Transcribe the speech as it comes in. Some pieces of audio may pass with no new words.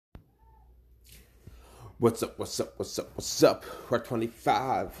What's up? What's up? What's up? What's up? We're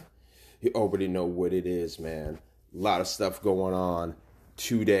 25. You already know what it is, man. A lot of stuff going on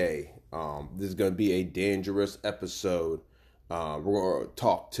today. This is going to be a dangerous episode. We're going to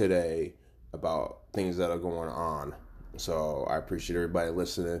talk today about things that are going on. So I appreciate everybody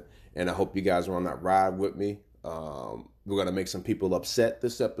listening, and I hope you guys are on that ride with me. We're going to make some people upset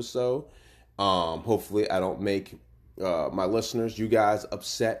this episode. Hopefully I don't make my listeners, you guys,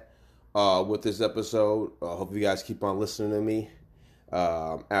 upset with this episode. Hope you guys keep on listening to me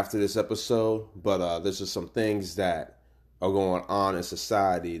after this episode. But there's just some things that are going on in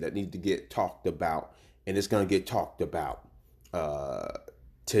society that need to get talked about, and it's going to get talked about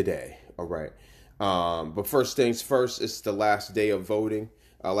today. All right. But first things first, it's the last day of voting,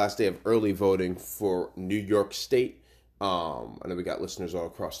 last day of early voting for New York State. I know we got listeners all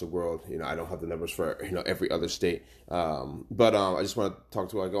across the world. I don't have the numbers for, every other state. But I just want to talk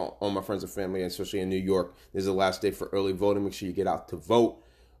to all my friends and family, especially in New York. This is the last day for early voting. Make sure you get out to vote.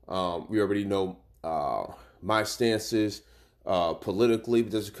 We already know my stances politically,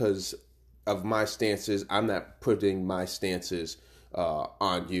 but just because of my stances, I'm not putting my stances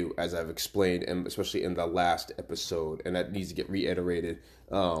on you, as I've explained, and especially in the last episode, and that needs to get reiterated.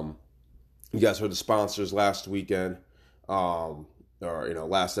 You guys heard the sponsors last weekend.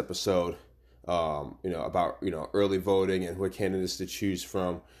 Last episode, about, early voting and what candidates to choose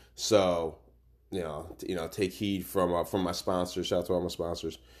from. So, take heed from my sponsors. Shout out to all my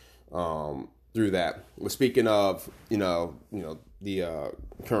sponsors, through that. But speaking of, the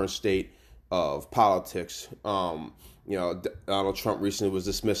current state of politics, Donald Trump recently was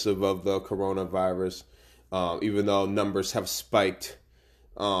dismissive of the coronavirus, even though numbers have spiked.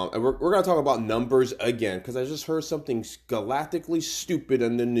 And we're going to talk about numbers again, because I just heard something galactically stupid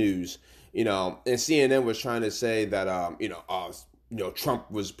in the news, and CNN was trying to say that,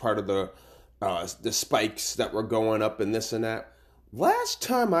 Trump was part of the spikes that were going up and this and that. Last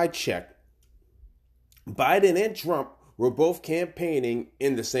time I checked, Biden and Trump were both campaigning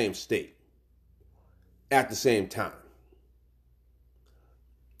in the same state at the same time.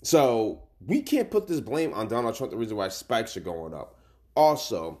 So we can't put this blame on Donald Trump, the reason why spikes are going up.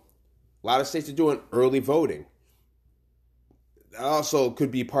 Also, a lot of states are doing early voting. That also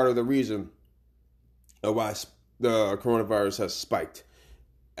could be part of the reason why the coronavirus has spiked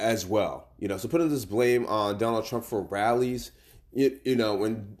as well. So putting this blame on Donald Trump for rallies,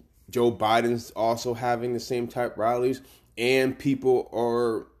 when Joe Biden's also having the same type rallies, and people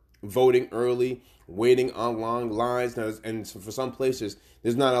are voting early, waiting on long lines, and for some places,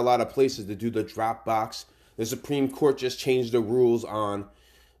 there's not a lot of places to do the drop box. The Supreme Court just changed the rules on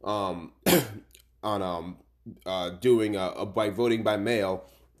doing by voting by mail.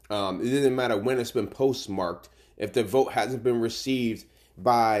 It doesn't matter when it's been postmarked. If the vote hasn't been received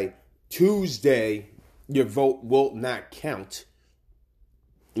by Tuesday, your vote will not count.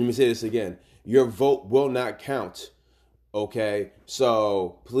 Let me say this again. Your vote will not count. Okay?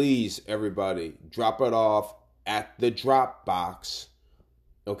 So please, everybody, drop it off at the drop box.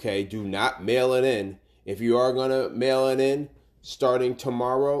 Okay? Do not mail it in. If you are going to mail it in starting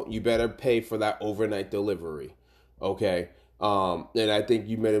tomorrow, you better pay for that overnight delivery. Okay? And I think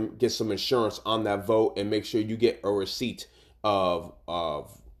you better get some insurance on that vote and make sure you get a receipt of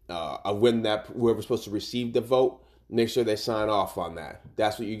when whoever's supposed to receive the vote, make sure they sign off on that.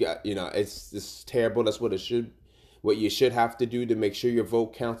 That's what you got. It's terrible. That's what you should have to do to make sure your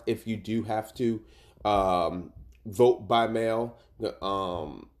vote counts if you do have to vote by mail.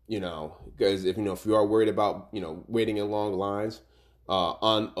 Because if you are worried about, waiting in long lines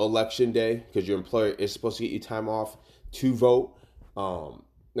on election day, because your employer is supposed to get you time off to vote.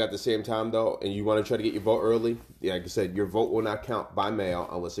 At the same time, though, and you want to try to get your vote early, like I said, your vote will not count by mail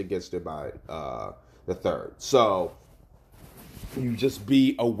unless it gets there by the 3rd. So you just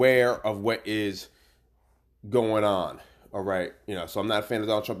be aware of what is going on. All right. So I'm not a fan of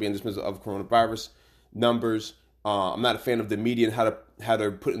Donald Trump being dismissive of coronavirus numbers. I'm not a fan of the media and how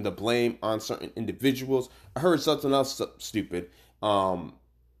they're putting the blame on certain individuals. I heard something else stupid.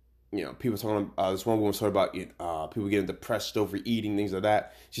 People talking. This one woman was talking about people getting depressed over eating, things like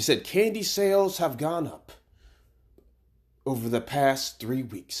that. She said candy sales have gone up over the past 3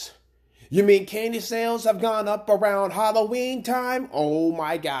 weeks. You mean candy sales have gone up around Halloween time? Oh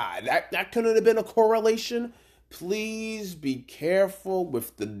my God, that couldn't have been a correlation. Please be careful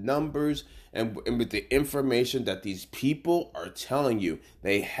with the numbers and with the information that these people are telling you.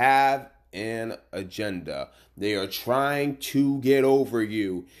 They have an agenda. They are trying to get over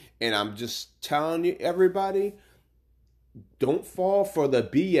you. And I'm just telling you, everybody, don't fall for the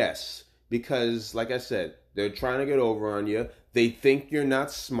BS. Because, like I said, they're trying to get over on you. They think you're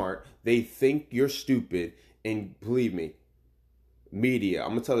not smart. They think you're stupid. And believe me, media, I'm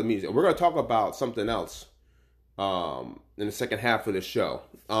going to tell the media. We're going to talk about something else in the second half of the show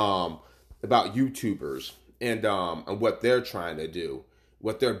about YouTubers and what they're trying to do,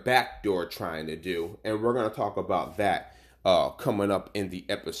 what their backdoor trying to do. And we're going to talk about that coming up in the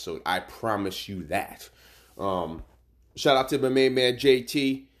episode. I promise you that. Shout out to my main man,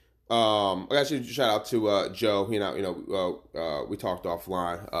 JT. Actually, shout out to Joe. We talked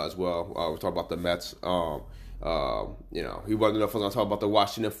offline as well. We talked about the Mets. He wanted to know if I was going to talk about the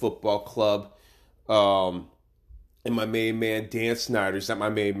Washington Football Club. And my main man, Dan Snyder. He's not my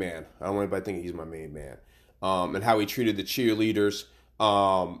main man. I don't want anybody thinking he's my main man. And how he treated the cheerleaders.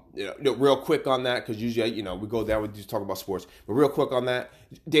 Real quick on that, because usually, we go down, we just talk about sports. But real quick on that,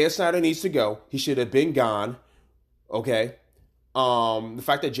 Dan Snyder needs to go. He should have been gone. Okay. The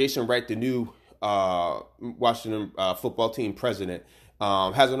fact that Jason Wright, the new Washington football team president,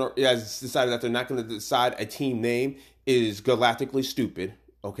 has decided that they're not going to decide a team name is galactically stupid.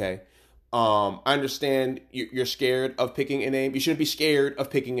 Okay. I understand you're scared of picking a name. You shouldn't be scared of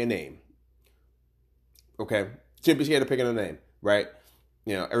picking a name. Okay. You shouldn't be scared of picking a name, right?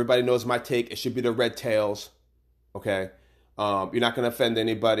 Everybody knows my take. It should be the Red Tails. Okay. You're not going to offend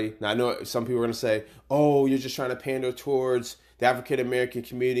anybody. Now, I know some people are going to say, oh, you're just trying to pander towards the African-American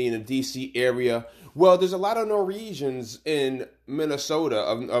community in the D.C. area. Well, there's a lot of Norwegians in Minnesota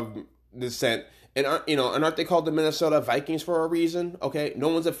of descent. And aren't they called the Minnesota Vikings for a reason? Okay, no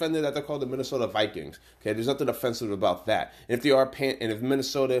one's offended that they're called the Minnesota Vikings. Okay, there's nothing offensive about that. And if they are and if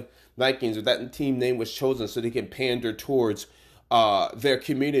Minnesota Vikings, or that team name was chosen so they can pander towards their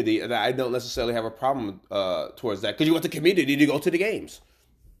community, and I don't necessarily have a problem towards that, because you want the community to go to the games.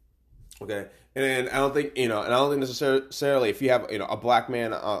 Okay, and I don't think necessarily if you have a black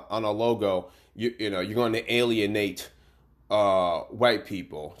man on a logo, you're going to alienate white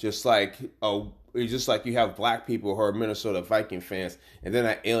people, just like you have black people who are Minnesota Viking fans, and they're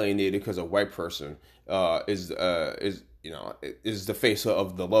not alienated because a white person is the face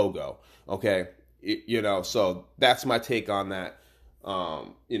of the logo. Okay, so that's my take on that.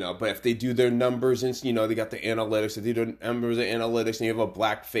 But if they do their numbers and they got the analytics, if they do their numbers and analytics, and you have a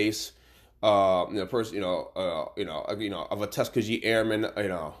black face, person, of a Tuskegee Airman,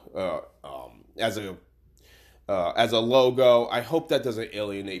 as a logo. I hope that doesn't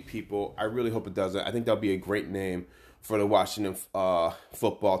alienate people. I really hope it doesn't. I think that'll be a great name for the Washington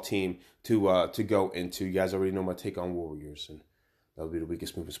football team to go into. You guys already know my take on Warriors, and that'll be the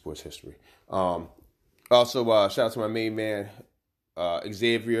weakest move in sports history. Also, shout out to my main man,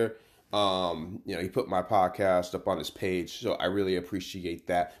 Xavier. He put my podcast up on his page, so I really appreciate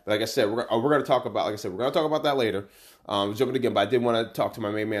that. But like I said, we're going to talk about that later. Jumping again, but I did want to talk to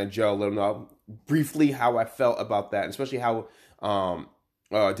my main man Joe, let him know briefly how I felt about that, and especially how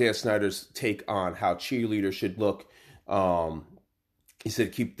Dan Snyder's take on how cheerleaders should look. He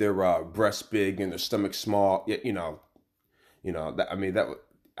said keep their breasts big and their stomachs small. I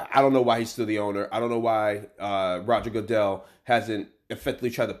don't know why he's still the owner. I don't know why Roger Goodell hasn't effectively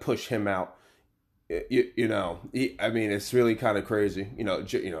tried to push him out. It's really kind of crazy.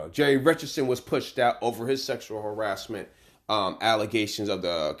 Jerry Richardson was pushed out over his sexual harassment allegations of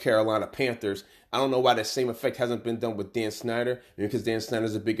the Carolina Panthers. I don't know why the same effect hasn't been done with Dan Snyder. Because Dan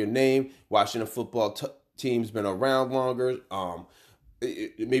Snyder's a bigger name. Washington football team's been around longer.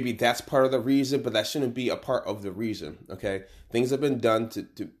 Maybe that's part of the reason, but that shouldn't be a part of the reason. Okay, things have been done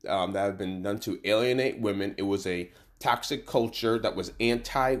that have been done to alienate women. It was a toxic culture that was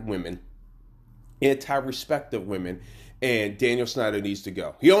anti-women, anti-respect of women, and Daniel Snyder needs to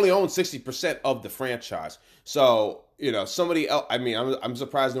go. He only owns 60% of the franchise, so somebody else. I'm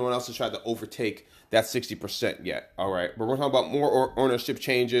surprised no one else has tried to overtake that 60% yet. All right, but we're talking about more ownership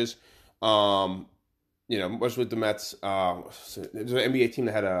changes. What's with the Mets? There's an NBA team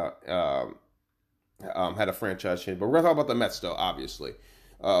that had a franchise change, but we're gonna talk about the Mets though, obviously,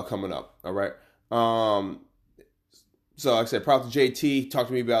 coming up. All right. So like I said, proud to JT. Talk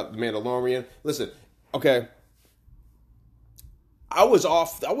to me about the Mandalorian. Listen, okay. I was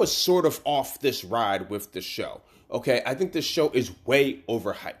sort of off this ride with the show. Okay, I think this show is way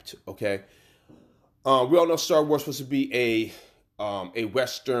overhyped. Okay, we all know Star Wars was supposed to be a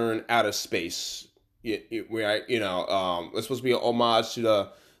Western outer space. It's supposed to be an homage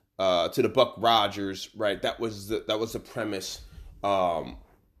to the Buck Rogers, right? That was the premise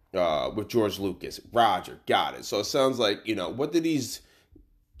with George Lucas. Roger, got it. So it sounds like what did these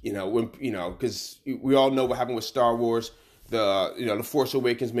because we all know what happened with Star Wars. The Force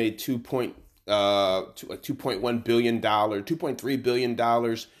Awakens made $2.1 billion, $2.3 billion.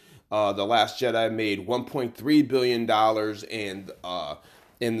 The Last Jedi made $1.3 billion, and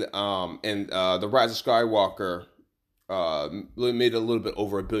The Rise of Skywalker made a little bit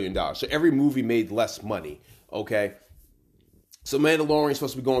over $1 billion. So every movie made less money. Okay, so Mandalorian is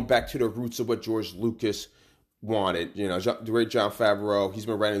supposed to be going back to the roots of what George Lucas wanted. You know, the great Jon Favreau, he's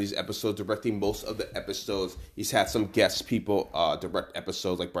been writing these episodes, directing most of the episodes. He's had some guest people direct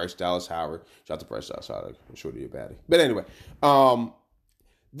episodes like Bryce Dallas Howard. Shout out to Bryce Dallas Howard. I'm sure you're a baddie. But anyway,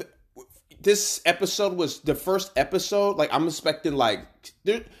 this episode was the first episode. Like, I'm expecting, like,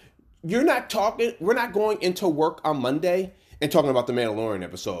 we're not going into work on Monday and talking about the Mandalorian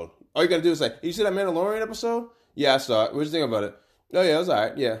episode. All you gotta do is like, you see that Mandalorian episode? Yeah, I saw it. What did you think about it? Oh yeah, it was all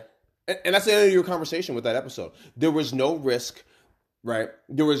right. Yeah. And that's the end of your conversation with that episode. There was no risk, right?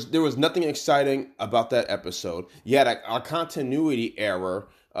 There was nothing exciting about that episode. You had a continuity error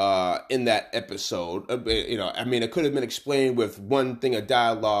in that episode. You know, I mean, it could have been explained with one thing of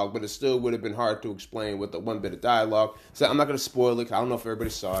dialogue, but it still would have been hard to explain with the one bit of dialogue. So I'm not going to spoil it. I don't know if everybody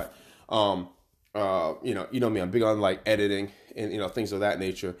saw it. You know me. I'm big on like editing and things of that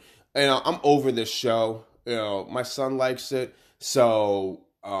nature. I'm over this show. My son likes it, so.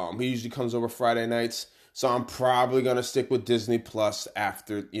 He usually comes over Friday nights, so I'm probably gonna stick with Disney Plus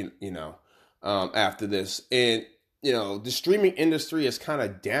after after this. And the streaming industry is kind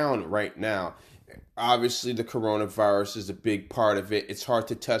of down right now. Obviously, the coronavirus is a big part of it. It's hard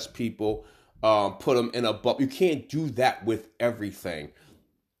to test people, put them in a bubble. You can't do that with everything,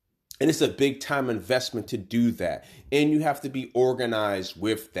 and it's a big time investment to do that. And you have to be organized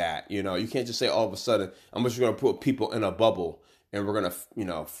with that. You can't just say all of a sudden I'm just gonna put people in a bubble. And we're going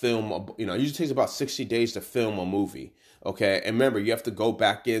to, film, it usually takes about 60 days to film a movie. Okay. And remember, you have to go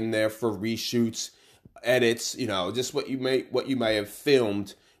back in there for reshoots, edits, just what you might have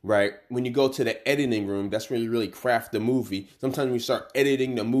filmed, right? When you go to the editing room, that's where you really craft the movie. Sometimes when you start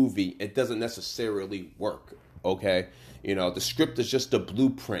editing the movie, it doesn't necessarily work. Okay. The script is just a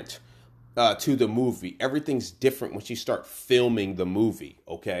blueprint to the movie. Everything's different once you start filming the movie.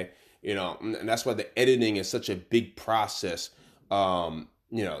 Okay. And that's why the editing is such a big process.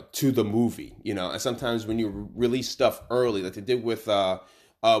 To the movie, and sometimes when you release stuff early, like they did with the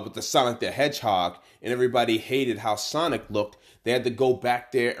Sonic the Hedgehog, and everybody hated how Sonic looked, they had to go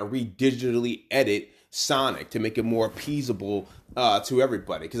back there and digitally edit Sonic to make it more appeasable to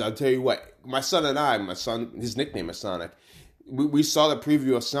everybody. Because I'll tell you what, my son, his nickname is Sonic. We saw the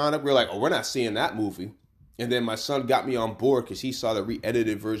preview of Sonic. We were like, oh, we're not seeing that movie. And then my son got me on board because he saw the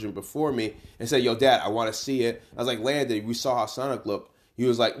re-edited version before me and said, yo, Dad, I want to see it. I was like, Landon, we saw how Sonic looked. He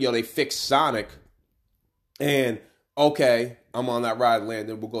was like, yo, they fixed Sonic. And, okay, I'm on that ride,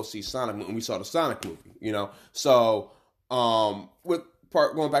 Landon. We'll go see Sonic. And we saw the Sonic movie, So,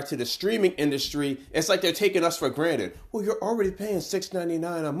 going back to the streaming industry, it's like they're taking us for granted. Well, you're already paying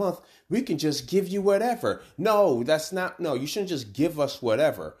 $6.99 a month. We can just give you whatever. No, you shouldn't just give us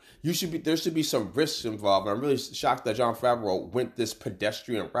whatever. There should be some risks involved. I'm really shocked that Jon Favreau went this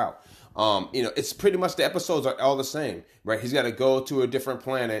pedestrian route. It's pretty much the episodes are all the same, right? He's got to go to a different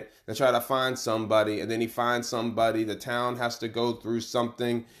planet and try to find somebody, and then he finds somebody. The town has to go through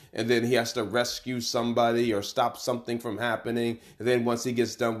something, and then he has to rescue somebody or stop something from happening. And then once he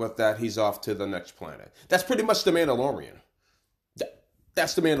gets done with that, he's off to the next planet. That's pretty much the Mandalorian.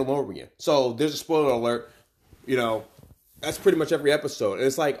 That's the Mandalorian. So there's a spoiler alert. That's pretty much every episode. And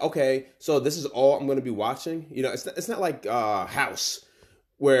it's like, okay, so this is all I'm going to be watching. It's not like House,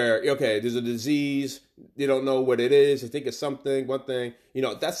 where, okay, there's a disease, they don't know what it is, they think it's one thing.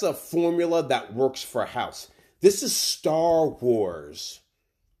 That's a formula that works for House. This is Star Wars,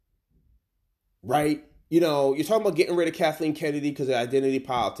 right? You're talking about getting rid of Kathleen Kennedy because of identity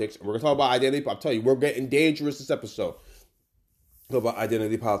politics. We're going to talk about identity. I'll tell you, we're getting dangerous this episode. Talk about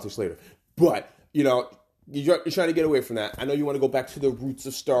identity politics later. But, you're trying to get away from that. I know you want to go back to the roots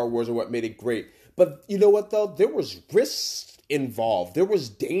of Star Wars and what made it great. But you know what, though? There was risk involved. There was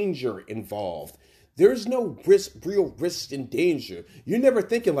danger involved. There's no real risk and danger. You're never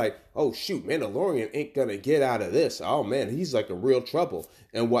thinking like, oh, shoot, Mandalorian ain't going to get out of this. Oh, man, he's like in real trouble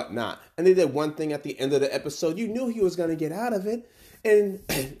and whatnot. And they did one thing at the end of the episode. You knew he was going to get out of it. And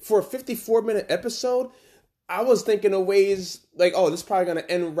for a 54-minute episode, I was thinking of ways like, oh, this is probably going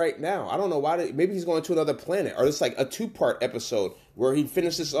to end right now. I don't know why. Maybe he's going to another planet. Or it's like a 2-part episode where he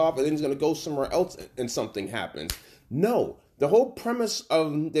finishes off and then he's going to go somewhere else and something happens. No. The whole premise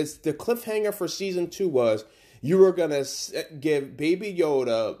of this, the cliffhanger for season 2 was you were going to give Baby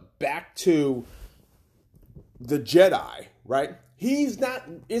Yoda back to the Jedi, right? It's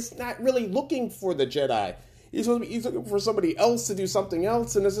not really looking for the Jedi. He's looking for somebody else to do something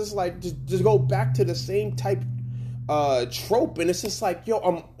else. And it's just like, just go back to the same type trope, and it's just like, yo,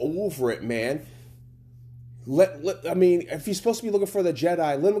 I'm over it, man. I mean, if he's supposed to be looking for the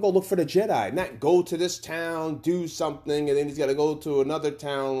Jedi, let him go look for the Jedi. Not go to this town, do something, and then he's got to go to another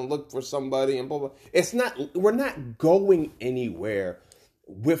town and look for somebody and blah, blah. It's not, we're not going anywhere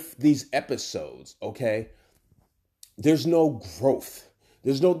with these episodes, okay? There's no growth.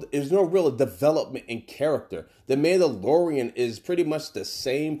 There's no real development in character. The Mandalorian is pretty much the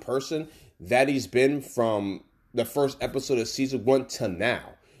same person that he's been from the first episode of season 1 to now.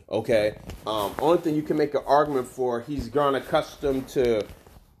 Okay, only thing you can make an argument for, he's grown accustomed to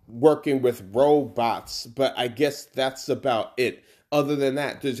working with robots, but I guess that's about it. Other than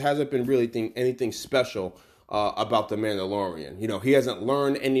that, there hasn't been really anything special about the Mandalorian. You know, he hasn't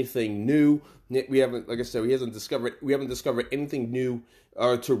learned anything new. We haven't, like I said, we haven't discovered anything new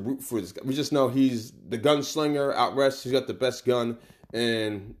to root for this guy. We just know he's the gunslinger out west. He's got the best gun,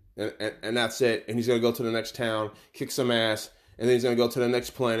 and that's it. And he's gonna go to the next town, kick some ass. And then he's going to go to the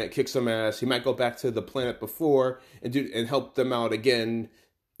next planet, kick some ass. He might go back to the planet before and help them out again.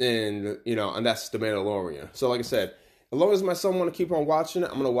 And, you know, and that's the Mandalorian. So, like I said, as long as my son want to keep on watching it,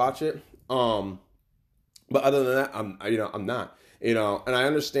 I'm going to watch it. But other than that, I'm not. You know, and I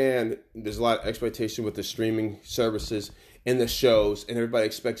understand there's a lot of expectation with the streaming services and the shows, and everybody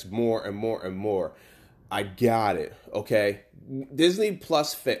expects more and more and more. I got it, okay? Disney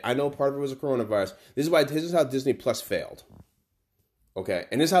Plus I know part of it was a coronavirus. This is how Disney Plus failed. Okay,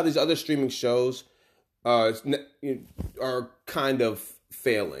 and this is how these other streaming shows are kind of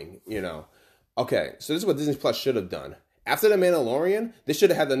failing, you know. Okay, so this is what Disney Plus should have done. After The Mandalorian, they should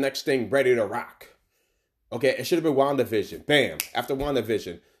have had the next thing ready to rock. Okay, it should have been WandaVision. Bam. After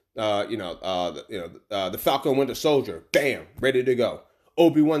WandaVision, the Falcon and Winter Soldier. Bam, ready to go.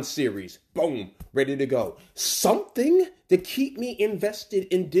 Obi-Wan series. Boom, ready to go. Something to keep me invested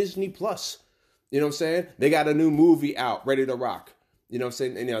in Disney Plus. You know what I'm saying? They got a new movie out, ready to rock. You know what I'm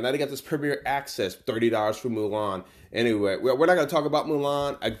saying? And, you know, now they got this premiere access, $30 for Mulan. Anyway, we're not going to talk about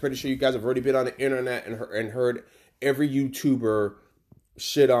Mulan. I'm pretty sure you guys have already been on the internet and heard every YouTuber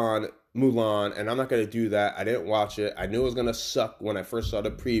shit on Mulan, and I'm not going to do that. I didn't watch it. I knew it was going to suck when I first saw the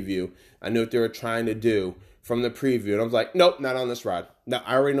preview. I knew what they were trying to do from the preview, and I was like, nope, not on this ride. No,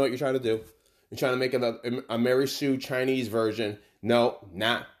 I already know what you're trying to do. You're trying to make a Mary Sue Chinese version. No,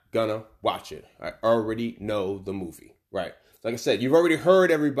 not gonna watch it. I already know the movie, right? Like I said, you've already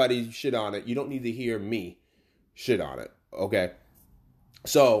heard everybody shit on it. You don't need to hear me shit on it, okay?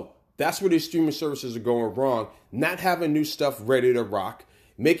 So that's where these streaming services are going wrong. Not having new stuff ready to rock,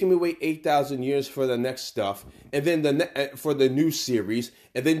 making me wait 8,000 years for the next stuff, and then for the new series,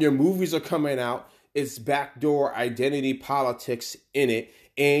 and then your movies are coming out. It's backdoor identity politics in it,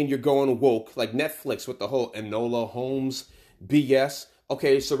 and you're going woke, like Netflix with the whole Enola Holmes BS.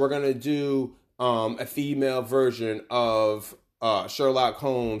 Okay, so we're going to do a female version of Sherlock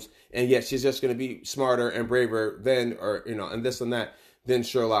Holmes, and yet she's just going to be smarter and braver than, or you know, and this and that than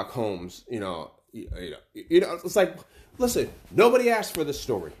Sherlock Holmes. You know, it's like, listen, nobody asked for this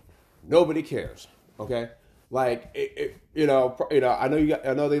story, nobody cares. Okay, like I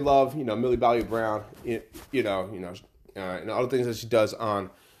know they love Millie Bobby Brown, and other things that she does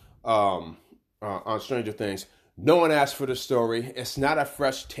on Stranger Things. No one asked for the story. It's not a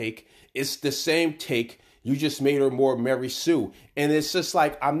fresh take. It's the same take. You just made her more Mary Sue. And it's just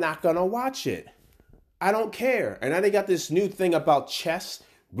like, I'm not going to watch it. I don't care. And now they got this new thing about chess.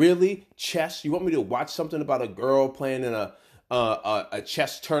 Really? Chess? You want me to watch something about a girl playing in a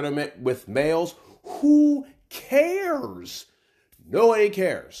chess tournament with males? Who cares? Nobody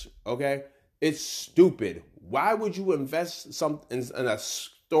cares. Okay? It's stupid. Why would you invest something in a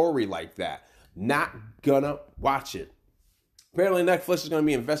story like that? Not gonna watch it. Apparently Netflix is gonna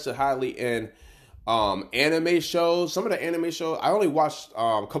be invested highly in anime shows. Some of the anime shows, I only watched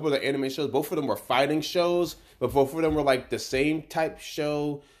a couple of the anime shows. Both of them were fighting shows, but both of them were like the same type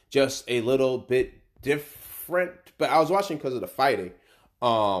show, just a little bit different. But I was watching because of the fighting,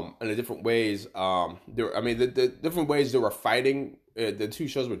 and the different ways. The different ways they were fighting. The two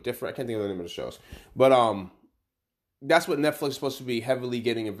shows were different. I can't think of the name of the shows, but that's what Netflix is supposed to be heavily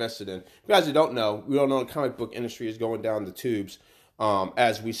getting invested in. If you guys don't know, we all know the comic book industry is going down the tubes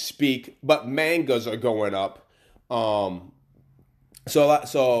as we speak, but mangas are going up.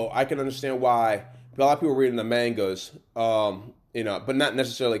 So I can understand why a lot of people are reading the mangas, but not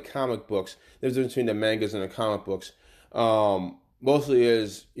necessarily comic books. There's a difference between the mangas and the comic books. Mostly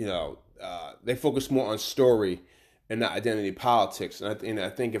is, they focus more on story and not identity politics. And I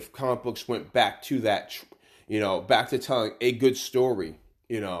think if comic books went back to that, back to telling a good story,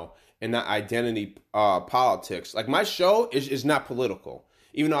 and not identity politics. Like my show is not political,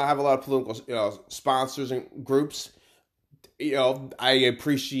 even though I have a lot of political sponsors and groups. I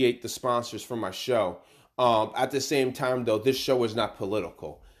appreciate the sponsors for my show. At the same time, though, this show is not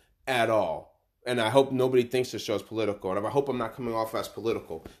political at all. And I hope nobody thinks this show is political. And I hope I'm not coming off as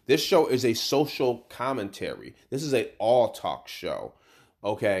political. This show is a social commentary. This is an all-talk show.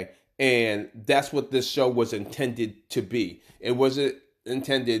 Okay? And that's what this show was intended to be. It wasn't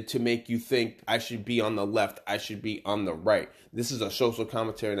intended to make you think I should be on the left, I should be on the right. This is a social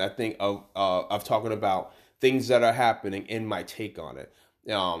commentary, and I think of talking about things that are happening and my take on it.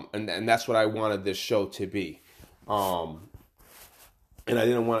 And that's what I wanted this show to be. And I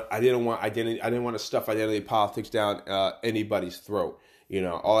didn't want to stuff identity politics down anybody's throat.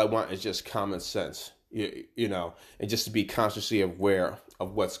 All I want is just common sense. And just to be consciously aware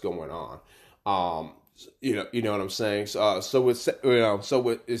of what's going on. You know what I'm saying. So it's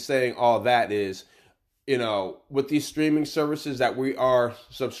saying all that is, with these streaming services that we are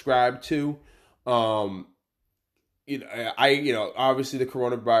subscribed to, obviously the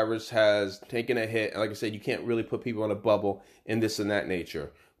coronavirus has taken a hit. And like I said, you can't really put people in a bubble and this and that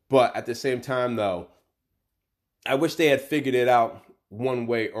nature. But at the same time, though, I wish they had figured it out one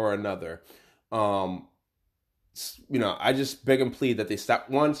way or another. I just beg and plead that they stop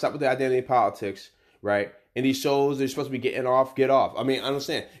with the identity politics, right? And these shows, they're supposed to be get off. I mean, I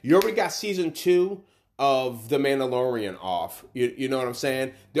understand. You already got season 2 of The Mandalorian off. You know what I'm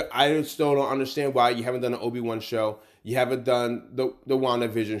saying? I still don't understand why you haven't done an Obi-Wan show. You haven't done the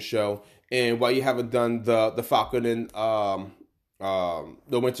WandaVision show. And why you haven't done the Falcon and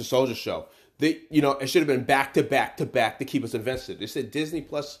the Winter Soldier show. It should have been back to back to back to keep us invested. They said Disney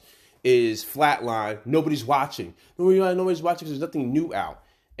Plus is flatline. Nobody's watching. Nobody's watching because there's nothing new out.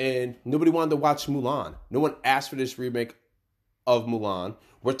 And nobody wanted to watch Mulan. No one asked for this remake of Mulan.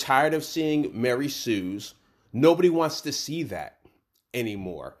 We're tired of seeing Mary Sue's. Nobody wants to see that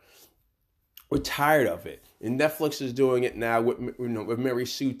anymore. We're tired of it. And Netflix is doing it now with Mary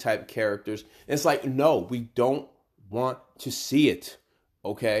Sue type characters. And it's like, no, we don't want to see it.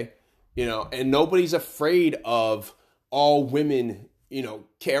 Okay? And nobody's afraid of all women,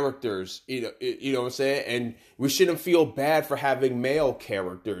 characters, you know what I'm saying? And we shouldn't feel bad for having male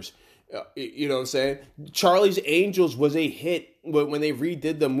characters. You know what I'm saying? Charlie's Angels was a hit when they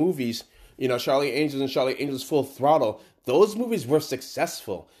redid the movies. Charlie Angels and Charlie Angels Full Throttle. Those movies were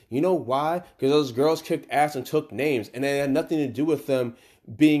successful. You know why? Because those girls kicked ass and took names. And it had nothing to do with them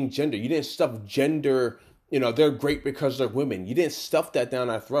being gender. You didn't stuff gender. They're great because they're women. You didn't stuff that down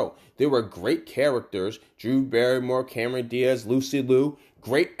our throat. They were great characters. Drew Barrymore, Cameron Diaz, Lucy Liu.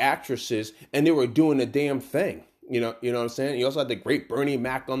 Great actresses. And they were doing the damn thing. You know what I'm saying? You also had the great Bernie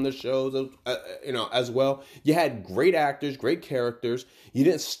Mac on the shows, as well. You had great actors, great characters. You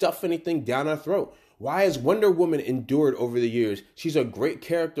didn't stuff anything down our throat. Why has Wonder Woman endured over the years? She's a great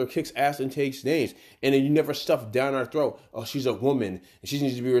character, kicks ass and takes names. And then you never stuff down our throat. Oh, she's a woman. And she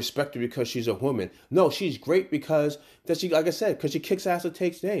needs to be respected because she's a woman. No, she's great because, because she kicks ass and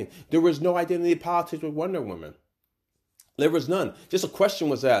takes names. There was no identity politics with Wonder Woman. There was none. Just a question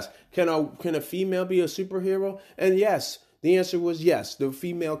was asked. Can a female be a superhero? And yes, the answer was yes. The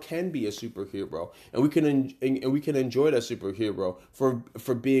female can be a superhero, and we can enjoy that superhero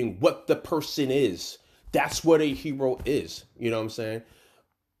for being what the person is. That's what a hero is. You know what I'm saying?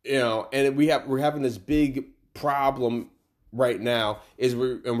 And we're having this big problem right now.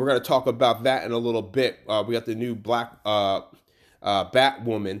 We're going to talk about that in a little bit. We got the new black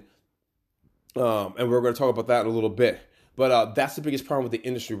Batwoman, and we're going to talk about that in a little bit. But that's the biggest problem with the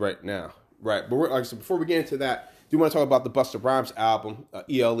industry right now, right? But like I said, before we get into that, I do want to talk about the Busta Rhymes album,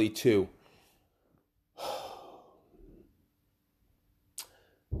 ELE2.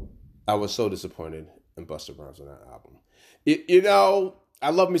 I was so disappointed in Busta Rhymes on that album. I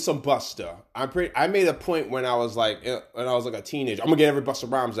love me some Busta. I made a point when I was like a teenager. I'm gonna get every Busta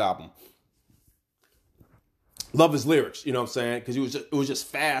Rhymes album. Love his lyrics, you know what I'm saying? Because it was just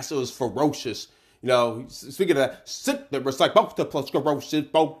fast. It was ferocious. Speaking of that, sick lyrics like both the plus sclerosis,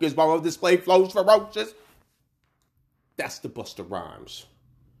 focus, while display flows ferocious. That's the Busta Rhymes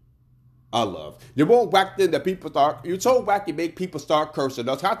I love. You're more whack than the people start. You're so whack you make people start cursing.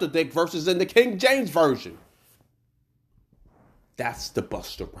 Those contradict verses in the King James Version. That's the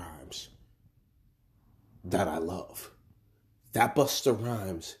Busta Rhymes that I love. That Busta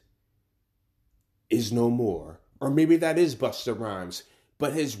Rhymes is no more. Or maybe that is Busta Rhymes.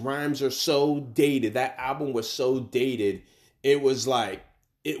 But his rhymes are so dated. That album was so dated. It was like,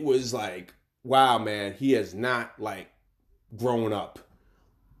 wow, man, he has not grown up.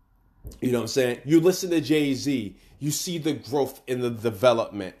 You know what I'm saying? You listen to Jay-Z, you see the growth in the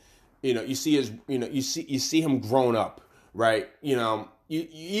development. You see you see him grown up, right? You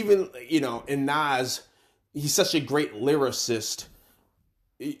even, in Nas, he's such a great lyricist.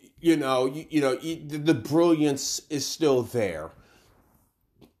 The brilliance is still there.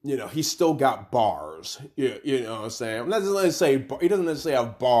 He's still got bars. You know what I'm saying? I'm not just say he doesn't necessarily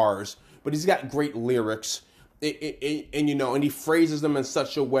have bars, but he's got great lyrics. And he phrases them in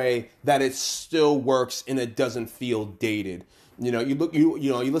such a way that it still works and it doesn't feel dated. You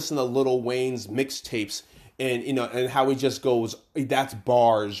listen to Lil Wayne's mixtapes, and how he just goes, that's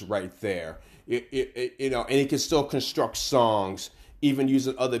bars right there. And he can still construct songs even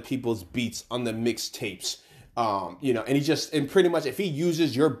using other people's beats on the mixtapes. And pretty much if he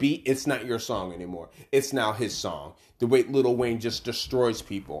uses your beat, it's not your song anymore. It's now his song. The way Lil Wayne just destroys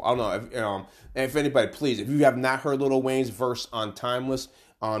people. I don't know if anybody, please, if you have not heard Lil Wayne's verse on Timeless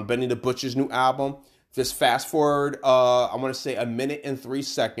on Benny the Butcher's new album, just fast forward. I want to say 1 minute and 3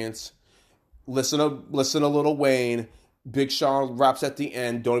 seconds. Listen to Lil Wayne. Big Sean raps at the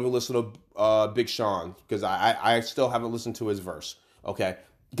end. Don't even listen to Big Sean because I still haven't listened to his verse. Okay,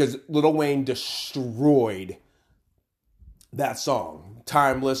 because Lil Wayne destroyed that song.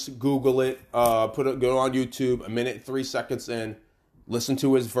 Timeless. Google it. Go on YouTube. 1 minute 3 seconds in. Listen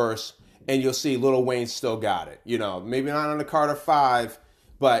to his verse, and you'll see Lil Wayne still got it. Maybe not on the Carter 5,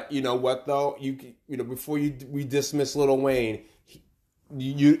 but you know what though? Before we dismiss Lil Wayne,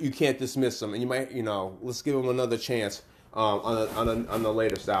 you can't dismiss him, and you might let's give him another chance on the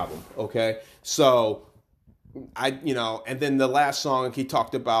latest album. Okay, so. And then the last song he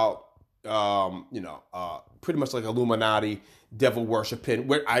talked about, pretty much like Illuminati, devil worshiping,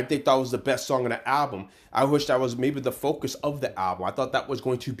 where I think that was the best song on the album. I wish that was maybe the focus of the album. I thought that was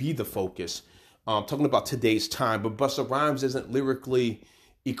going to be the focus, talking about today's time. But Busta Rhymes isn't lyrically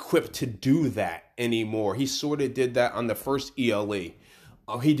equipped to do that anymore. He sort of did that on the first ELE.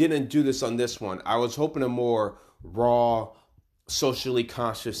 He didn't do this on this one. I was hoping a more raw, socially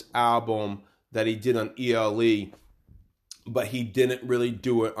conscious album that he did on ELE, but he didn't really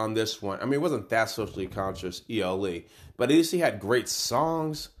do it on this one. I mean, it wasn't that socially conscious, ELE, but at least he had great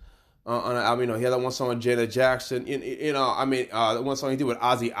songs on the album. He had that one song with Janet Jackson. The one song he did with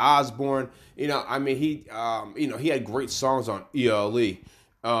Ozzy Osbourne. He had great songs on ELE,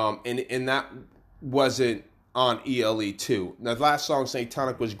 and that wasn't on ELE too. Now, the last song,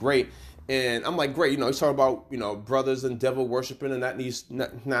 Satanic, was great. And I'm like, great, he's talking about, brothers and devil worshiping, and that needs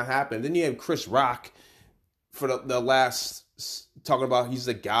not happen. Then you have Chris Rock for the last, talking about he's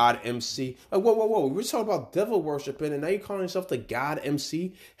the God MC. Like, whoa. We're talking about devil worshiping, and now you're calling yourself the God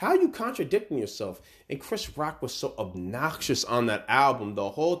MC? How are you contradicting yourself? And Chris Rock was so obnoxious on that album.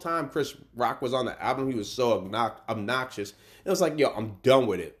 The whole time Chris Rock was on the album, he was so obnoxious. It was like, yo, I'm done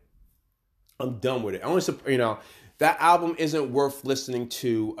with it. I only, that album isn't worth listening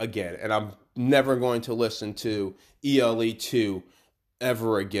to again, and I'm never going to listen to ELE 2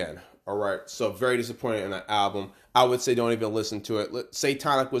 ever again. All right, so very disappointed in that album. I would say don't even listen to it.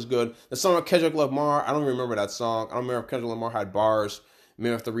 Satanic was good. The song with Kendrick Lamar, I don't remember that song. I don't remember if Kendrick Lamar had bars. Maybe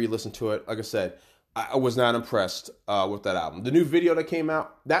I have to re-listen to it. Like I said, I was not impressed with that album. The new video that came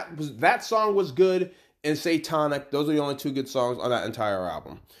out, that song was good, and Satanic, those are the only 2 good songs on that entire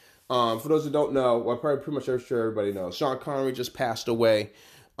album. For those who don't know, well, probably pretty much sure everybody knows, Sean Connery just passed away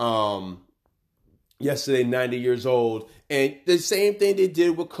yesterday, 90 years old. And the same thing they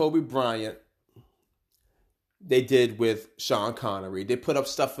did with Kobe Bryant, they did with Sean Connery. They put up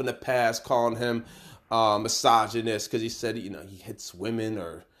stuff in the past calling him misogynist because he said, he hits women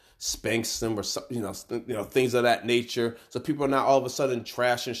or spanks them or things of that nature. So people are now all of a sudden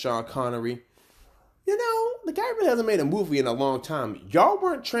trashing Sean Connery. The guy really hasn't made a movie in a long time. Y'all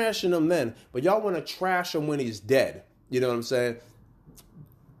weren't trashing him then, but y'all want to trash him when he's dead. You know what I'm saying?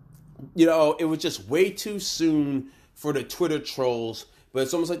 It was just way too soon for the Twitter trolls, but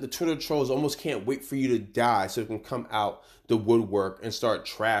it's almost like the Twitter trolls almost can't wait for you to die so it can come out the woodwork and start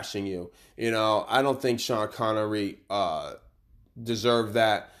trashing you. I don't think Sean Connery deserved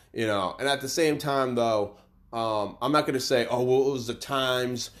that, And at the same time, though, I'm not going to say, oh, well, it was the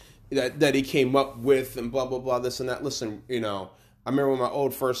times that he came up with and blah, blah, blah, this and that. Listen, I remember when my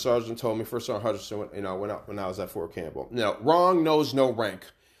old first sergeant told me, First Sergeant Hutchinson, when I was at Fort Campbell, wrong knows no rank.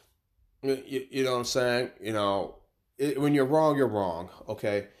 You know what I'm saying? When you're wrong,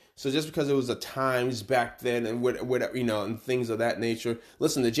 okay? So just because it was the times back then and whatever, and things of that nature.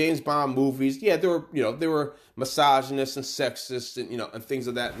 Listen, the James Bond movies, yeah, they were misogynist and sexist and, and things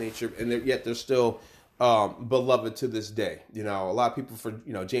of that nature, and yet they're still beloved to this day. A lot of people for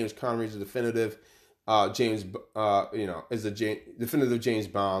James Connery is a definitive definitive James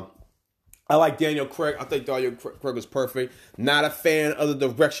Bond. I like Daniel Craig. I think Daniel Craig was perfect. Not a fan of the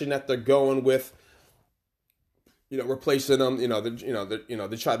direction that they're going with replacing them.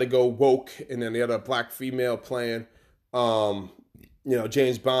 They tried to go woke, and then they had a black female playing,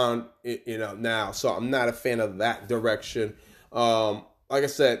 James Bond. Now, so I'm not a fan of that direction. Like I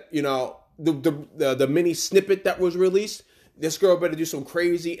said, the mini snippet that was released. This girl better do some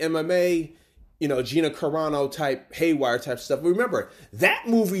crazy MMA, Gina Carano type, haywire type stuff. Remember, that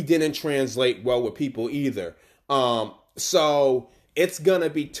movie didn't translate well with people either. So it's gonna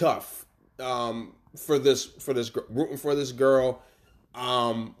be tough for this rooting for this girl.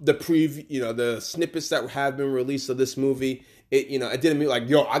 The preview, the snippets that have been released of this movie, it didn't mean like,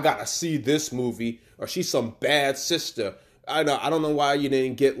 I gotta see this movie, or she's some bad sister. I don't know why you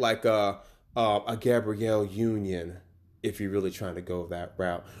didn't get like a Gabrielle Union, if you're really trying to go that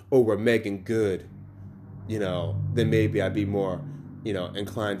route, or a Megan Good, then maybe I'd be more,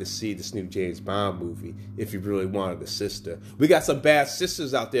 inclined to see this new James Bond movie if you really wanted a sister. We got some bad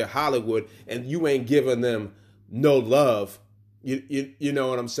sisters out there, Hollywood, and you ain't giving them no love. You know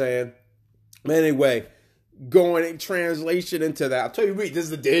what I'm saying? But anyway, going in translation into that, I'll tell you, this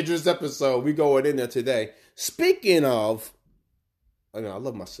is a dangerous episode. We going in there today. Speaking of, I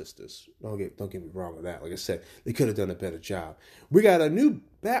love my sisters. Don't get me wrong with that. Like I said, they could have done a better job. We got a new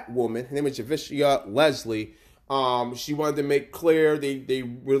Batwoman. Her name is Javicia Leslie. She wanted to make clear, they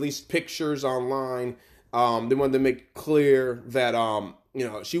released pictures online. They wanted to make clear that,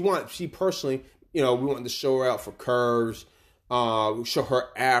 she personally, we wanted to show her out for curves, show her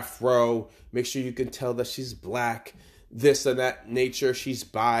afro, make sure you can tell that she's black, this and that nature. She's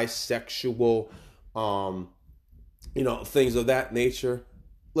bisexual, things of that nature.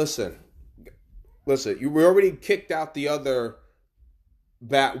 Listen, we already kicked out the other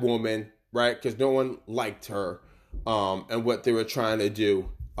Batwoman, right? Because no one liked her, and what they were trying to do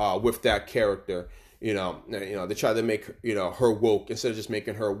with that character. They tried to make her woke instead of just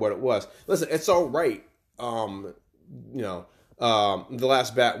making her what it was. Listen, it's all right. The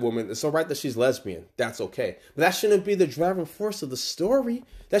last Batwoman, it's all right that she's lesbian. That's okay, but that shouldn't be the driving force of the story.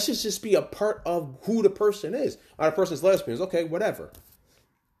 That should just be a part of who the person is. The person's lesbian. Okay, whatever.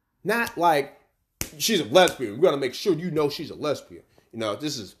 Not like she's a lesbian. We gotta make sure she's a lesbian.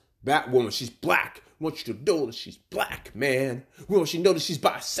 This is Batwoman. She's black. We want you to know that she's black, man. We want you to know that she's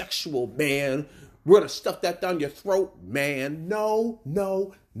bisexual, man. We're gonna stuff that down your throat, man. No,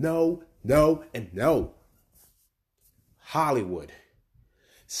 and no. Hollywood,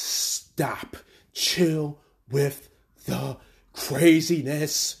 stop. Chill with the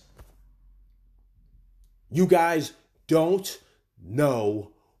craziness. You guys don't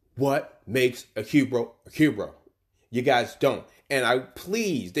know what makes a hero a hero. You guys don't. And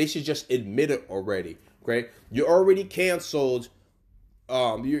they should just admit it already. Okay? You already canceled.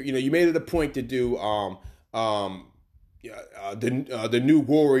 You made it a point to do the New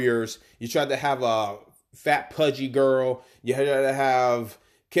Warriors. You tried to have a fat pudgy girl. You had to have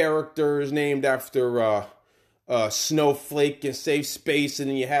characters named after Snowflake and Safe Space, and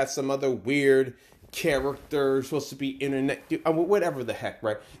then you had some other weird character supposed to be internet, whatever the heck,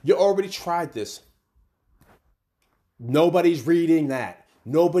 right? You already tried this. Nobody's reading that.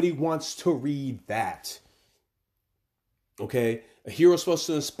 Nobody wants to read that. Okay? A hero's supposed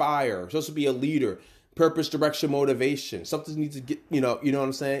to inspire, supposed to be a leader, purpose, direction, motivation. Something needs to get, you know what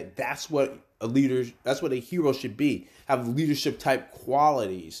I'm saying? That's what a hero should be. Have leadership type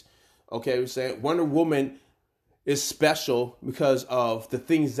qualities. Okay, we're saying Wonder Woman is special because of the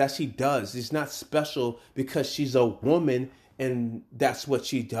things that she does. She's not special because she's a woman and that's what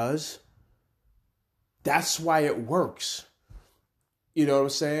she does. That's why it works. You know what I'm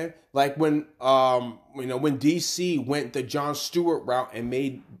saying? Like when when DC went the Jon Stewart route and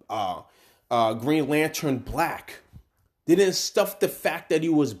made Green Lantern black, they didn't stuff the fact that he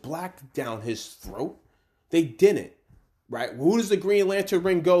was black down his throat. They didn't, right? Who does the Green Lantern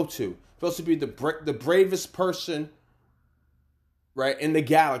ring go to? Supposed to be the bravest person, right, in the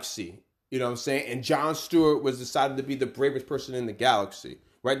galaxy. You know what I'm saying? And Jon Stewart was decided to be the bravest person in the galaxy,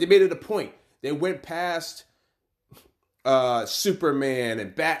 right? They made it a point. They went past Superman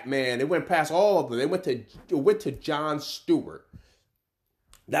and Batman. They went past all of them. They went to Jon Stewart.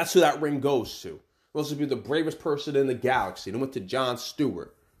 That's who that ring goes to. Supposed to be the bravest person in the galaxy. They went to Jon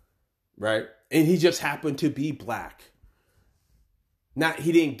Stewart, right? And he just happened to be black.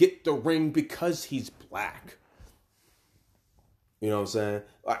 He didn't get the ring because he's black. You know what I'm saying?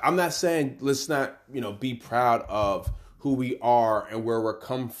 I'm not saying let's not, be proud of who we are and where we're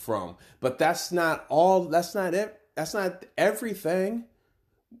come from. But that's not all. That's not it. That's not everything.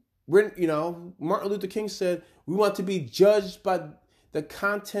 Martin Luther King said we want to be judged by the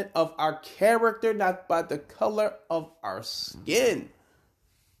content of our character, not by the color of our skin.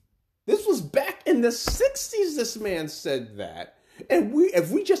 This was back In the 60s, this man said that. And if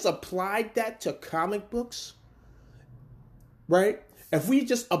we just applied that to comic books, right? If we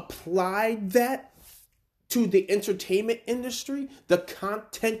just applied that to the entertainment industry, the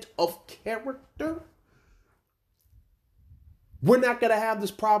content of character, we're not going to have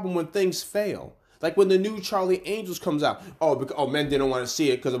this problem when things fail. Like when the new Charlie Angels comes out. Oh, men didn't want to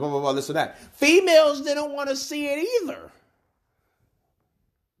see it because of blah, blah, blah, this or that. Females didn't want to see it either.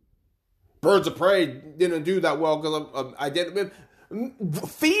 Birds of Prey didn't do that well because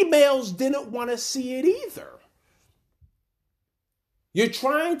females didn't want to see it either. You're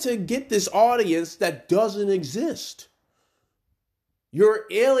trying to get this audience that doesn't exist. You're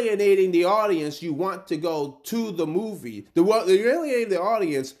alienating the audience you want to go to the movie. You're alienating the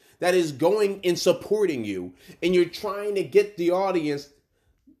audience that is going and supporting you. And you're trying to get the audience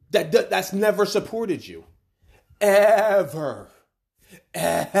that's never supported you. Ever.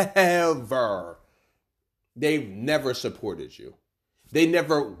 They've never supported you. They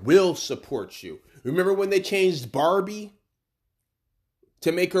never will support you. Remember when they changed Barbie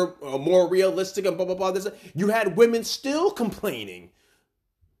to make her more realistic and blah, blah, blah. You had women still complaining.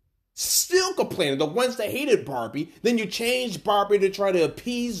 The ones that hated Barbie. Then you changed Barbie to try to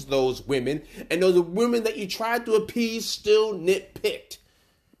appease those women. And those women that you tried to appease still nitpicked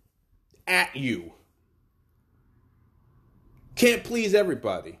at you. Can't please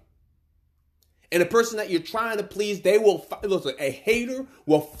everybody. And the person that you're trying to please, listen, a hater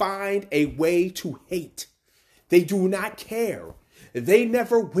will find a way to hate. They do not care. They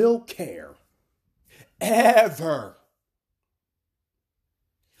never will care. Ever.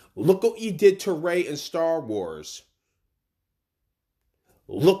 Look what you did to Rey in Star Wars.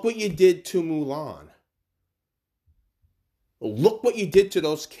 Look what you did to Mulan. Look what you did to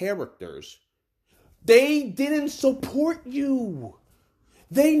those characters. They didn't support you.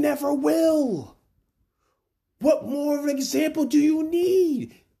 They never will. What more of an example do you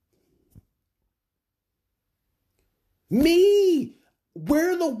need? Me.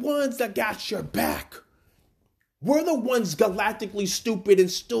 We're the ones that got your back. We're the ones galactically stupid and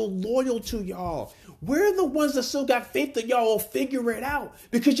still loyal to y'all. We're the ones that still got faith that y'all will figure it out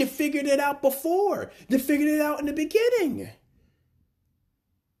because you figured it out before. You figured it out in the beginning.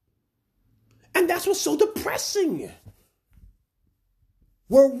 And that's what's so depressing.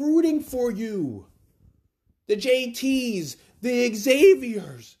 We're rooting for you. The JTs, the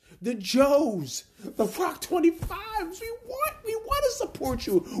Xaviers, the Joes, the Rock 25s. We want to support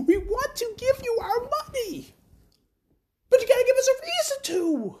you. We want to give you our money. But you got to give us a reason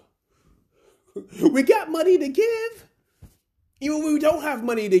to. We got money to give. Even when we don't have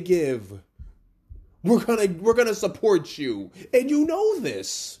money to give, we're gonna support you. And you know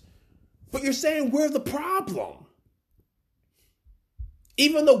this. But you're saying we're the problem.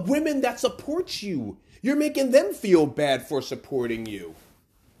 Even the women that support you, you're making them feel bad for supporting you.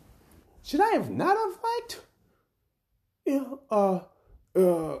 Should I have not have liked,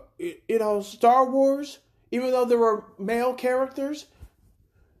 Star Wars, even though there were male characters?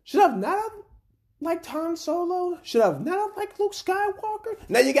 Should I have not have liked Han Solo? Should I have not have liked Luke Skywalker?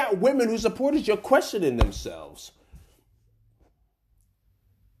 Now you got women who supported you questioning themselves.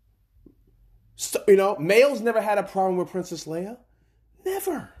 So, males never had a problem with Princess Leia.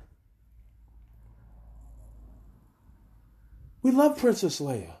 Never. We love Princess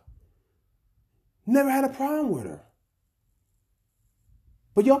Leia. Never had a problem with her.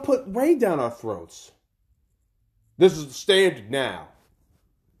 But y'all put Rey down our throats. This is the standard now.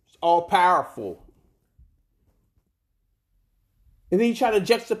 It's all powerful. And then you try to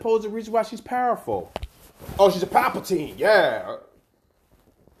juxtapose the reason why she's powerful. Oh, she's a Palpatine. Yeah.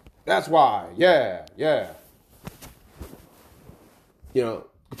 That's why. Yeah.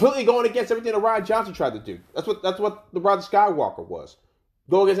 Completely going against everything that Rian Johnson tried to do. That's what the Rise of Skywalker was.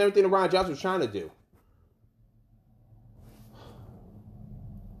 Go against everything that Rian Johnson was trying to do.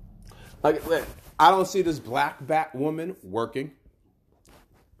 Like, I don't see this black Batwoman working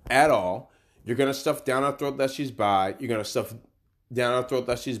at all. You're going to stuff down her throat that she's bi. You're going to stuff down her throat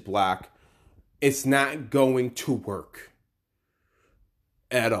that she's black. It's not going to work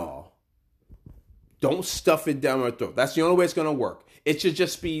at all. Don't stuff it down her throat. That's the only way it's going to work. It should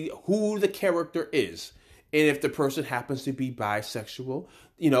just be who the character is. And if the person happens to be bisexual,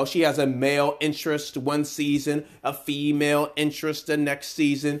 she has a male interest one season, a female interest the next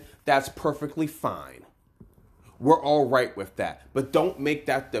season, that's perfectly fine. We're all right with that. But don't make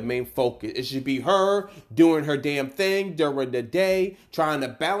that the main focus. It should be her doing her damn thing during the day, trying to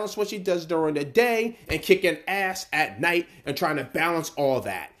balance what she does during the day, and kicking ass at night and trying to balance all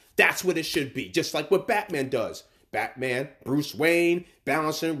that. That's what it should be. Just like what Batman does. Batman, Bruce Wayne,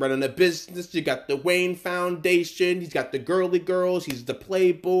 balancing, running a business. You got the Wayne Foundation. He's got the girly girls. He's the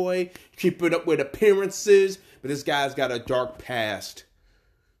playboy, keeping up with appearances. But this guy's got a dark past.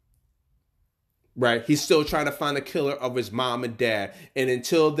 Right? He's still trying to find the killer of his mom and dad. And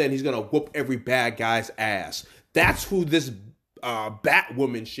until then, he's going to whoop every bad guy's ass. That's who this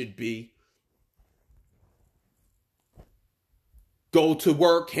Batwoman should be. Go to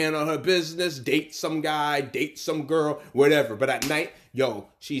work, handle her business, date some guy, date some girl, whatever. But at night,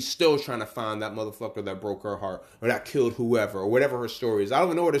 she's still trying to find that motherfucker that broke her heart or that killed whoever or whatever her story is. I don't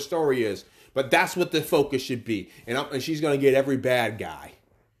even know what her story is, but that's what the focus should be. And she's going to get every bad guy.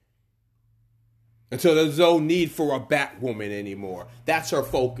 Until there's no need for a Batwoman anymore. That's her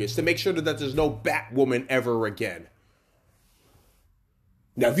focus, to make sure that there's no Batwoman ever again.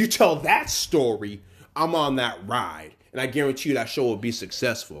 Now, if you tell that story, I'm on that ride. And I guarantee you that show will be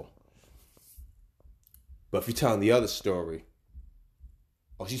successful. But if you're telling the other story,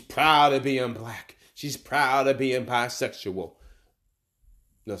 she's proud of being black. She's proud of being bisexual.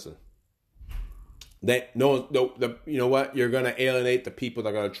 Listen. You know what? You're going to alienate the people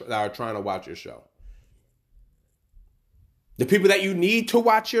that are trying to watch your show. The people that you need to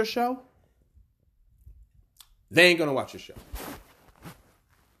watch your show, they ain't going to watch your show.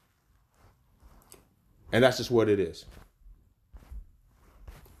 And that's just what it is.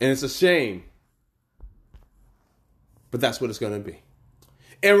 And it's a shame. But that's what it's going to be.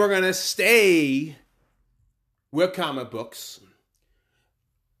 And we're going to stay with comic books.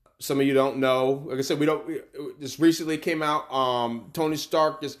 Some of you don't know. Like I said, this recently came out. Tony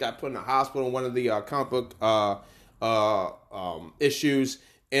Stark just got put in the hospital in one of the comic book issues.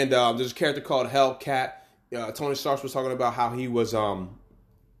 And there's a character called Hellcat. Tony Stark was talking about how he was... he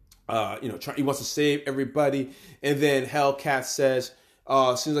wants to save everybody. And then Hellcat says,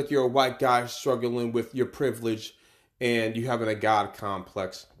 seems like you're a white guy struggling with your privilege and you having a God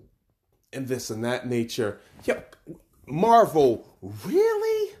complex and this and that nature. Yep. Marvel,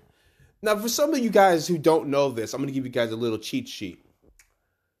 really? Now, for some of you guys who don't know this, I'm going to give you guys a little cheat sheet.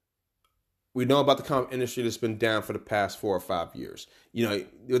 We know about the comic industry that's been down for the past 4 or 5 years.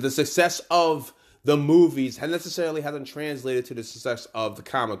 The success of the movies hasn't translated to the success of the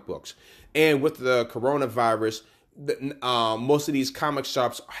comic books. And with the coronavirus, most of these comic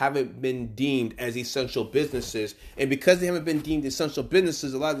shops haven't been deemed as essential businesses. And because they haven't been deemed essential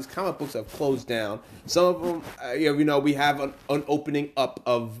businesses, a lot of these comic books have closed down. Some of them, we have an opening up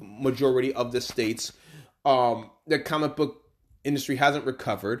of majority of the states. The comic book industry hasn't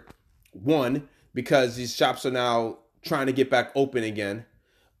recovered. One, because these shops are now trying to get back open again.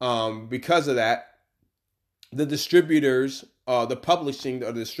 Because of that, the distributors,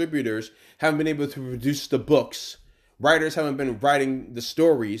 the distributors haven't been able to produce the books. Writers haven't been writing the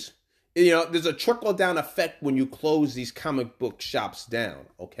stories. There's a trickle-down effect when you close these comic book shops down,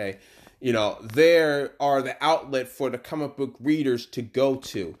 okay? There are the outlet for the comic book readers to go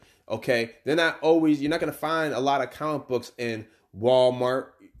to, okay? You're not going to find a lot of comic books in Walmart,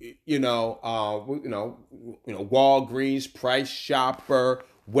 Walgreens, Price Chopper,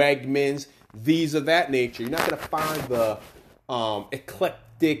 Wegmans, these of that nature. You're not going to find the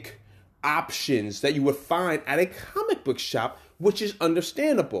eclectic options that you would find at a comic book shop, which is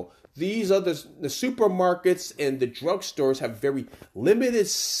understandable. These are the supermarkets and the drugstores have very limited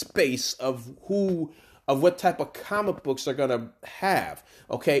space of what type of comic books they're going to have.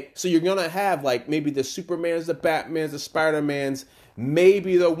 Okay, so you're going to have like maybe the Supermans, the Batmans, the Spider-Mans,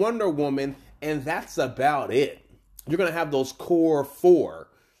 maybe the Wonder Woman, and that's about it. You're going to have those core 4.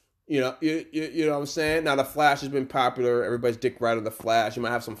 You know what I'm saying? Now, the Flash has been popular. Everybody's dick right on the Flash. You might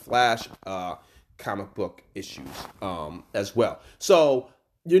have some Flash comic book issues as well. So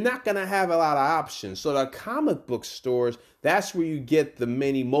you're not going to have a lot of options. So the comic book stores, that's where you get the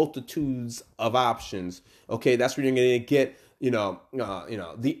many multitudes of options. Okay, that's where you're going to get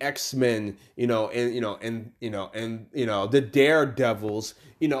the X-Men, and the Daredevils,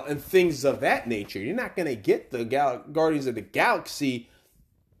 and things of that nature. You're not going to get the Guardians of the Galaxy,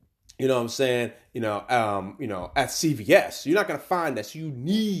 at CVS. You're not going to find that. So you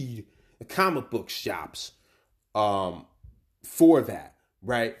need the comic book shops for that,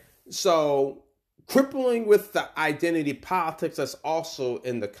 right? So crippling with the identity politics that's also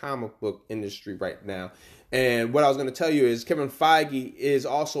in the comic book industry right now. And what I was going to tell you is Kevin Feige is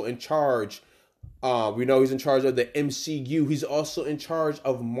also in charge. We know he's in charge of the MCU. He's also in charge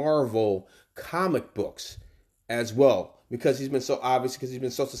of Marvel comic books as well. Because he's been so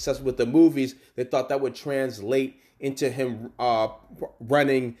successful with the movies, they thought that would translate into him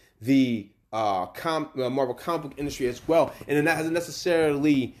running the Marvel comic book industry as well. And then that hasn't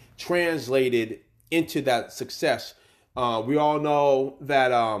necessarily translated into that success. We all know that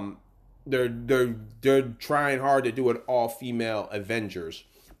they're trying hard to do an all female Avengers,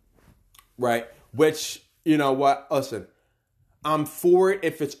 right? Which, you know what? Listen, I'm for it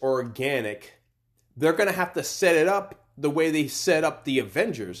if it's organic. They're gonna have to set it up the way they set up the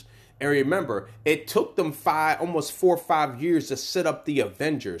Avengers. And remember, it took them almost 4 or 5 years to set up the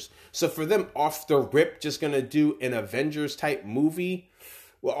Avengers. So for them off the rip, just gonna do an Avengers type movie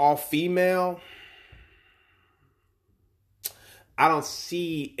with all female, I don't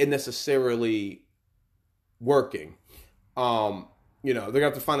see it necessarily working. They're gonna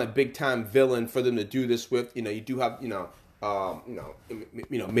have to find a big time villain for them to do this with. You do have,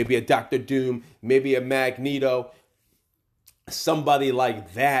 maybe a Doctor Doom, maybe a Magneto, somebody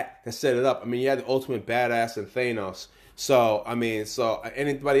like that to set it up. I mean, you had the ultimate badass in Thanos. So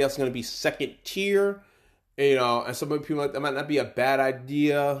anybody else is gonna be second tier, and some people like that might not be a bad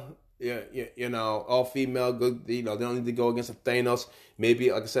idea. All female, good. They don't need to go against a Thanos.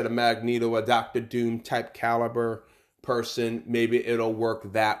 Maybe, like I said, a Magneto, a Doctor Doom type caliber person. Maybe it'll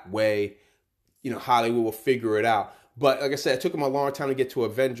work that way. Hollywood will figure it out. But like I said, it took them a long time to get to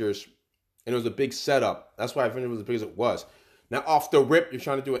Avengers, and it was a big setup. That's why Avengers was as big as it was. Now, off the rip, you're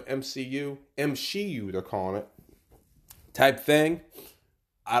trying to do an MCU, they're calling it, type thing.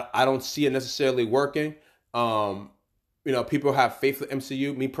 I don't see it necessarily working. People have faith with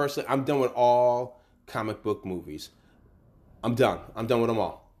MCU. Me personally, I'm done with all comic book movies. I'm done with them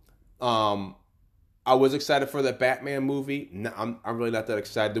all. I was excited for the Batman movie. No, I'm really not that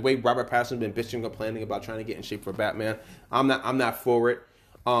excited. The way Robert Pattinson's been bitching and complaining about trying to get in shape for Batman, I'm not for it.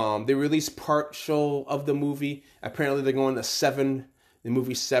 They released partial of the movie. Apparently, they're going to 7. The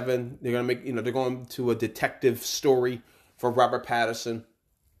movie 7. They're gonna make. They're going to a detective story for Robert Pattinson.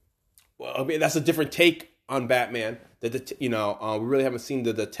 Well, I mean, that's a different take on Batman. We really haven't seen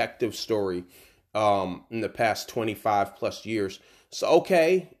the detective story in the past 25 plus years. So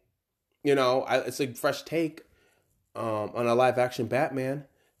okay, it's a fresh take on a live action Batman.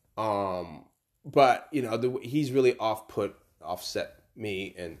 But he's really offset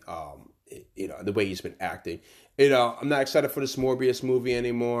me, and the way he's been acting. I'm not excited for this Morbius movie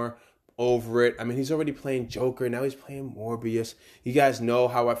anymore. Over it. I mean, he's already playing Joker. Now he's playing Morbius. You guys know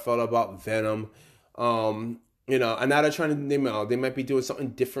how I felt about Venom. And now they're trying to, they might be doing something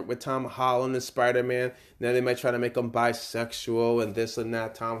different with Tom Holland and Spider-Man. Now they might try to make him bisexual and this and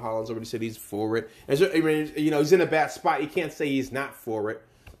that. Tom Holland's already said he's for it. And so, he's in a bad spot. You can't say he's not for it.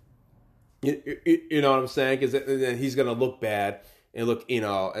 You know what I'm saying? Because then he's going to look bad and look,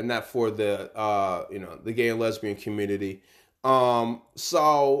 and not for the, the gay and lesbian community.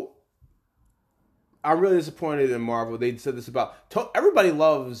 So I'm really disappointed in Marvel. They said this about, everybody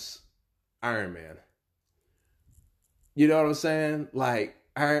loves Iron Man. You know what I'm saying? Like,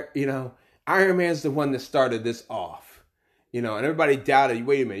 Iron Man's the one that started this off. And everybody doubted,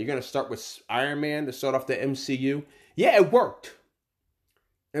 wait a minute, you're going to start with Iron Man to start off the MCU? Yeah, it worked.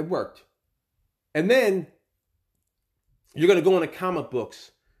 It worked. And then you're going to go into comic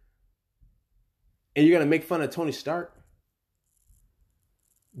books and you're going to make fun of Tony Stark?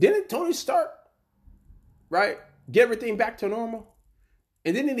 Didn't Tony Stark, right, get everything back to normal?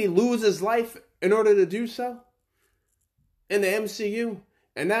 And didn't he lose his life in order to do so? In the MCU?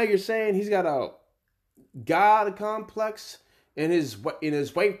 And now you're saying he's got a God complex and his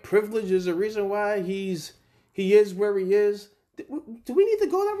white privilege is the reason why he is where he is? Do we need to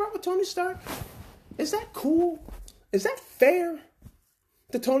go that route with Tony Stark? Is that cool? Is that fair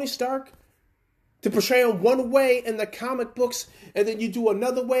to Tony Stark? To portray him one way in the comic books and then you do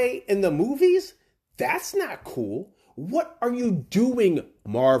another way in the movies? That's not cool. What are you doing,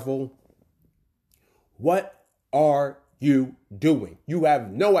 Marvel? What are you doing? You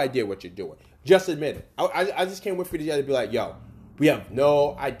have no idea what you're doing. Just admit it. I just can't wait for you guys to be like, yo, we have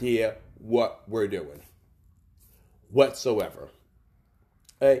no idea what we're doing. Whatsoever.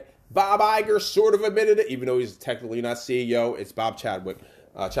 Hey, Bob Iger sort of admitted it, even though he's technically not CEO. It's Bob Chapwick.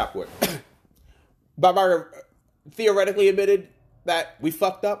 Bob Iger theoretically admitted that we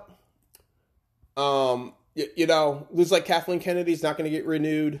fucked up. Looks like Kathleen Kennedy's not going to get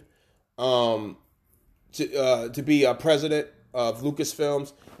renewed to be president of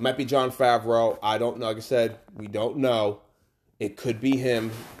Lucasfilms. It might be Jon Favreau. I don't know. Like I said, we don't know. It could be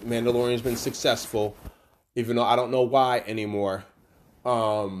him. Mandalorian's been successful, even though I don't know why anymore.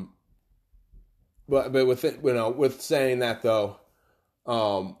 But with it, with saying that though,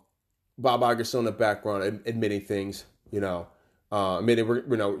 Bob Iger's still in the background admitting things. They're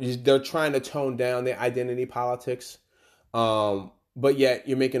trying to tone down the identity politics. But yet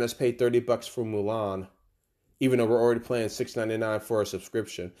you're making us pay $30 for Mulan, even though we're already paying $6.99 for a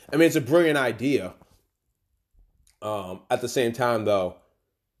subscription. I mean, it's a brilliant idea. At the same time, though,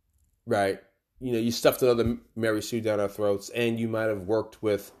 right? You stuffed another Mary Sue down our throats, and you might have worked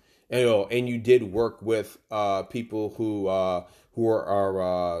with, and you did work with people who are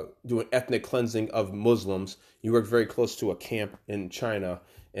doing ethnic cleansing of Muslims. You worked very close to a camp in China,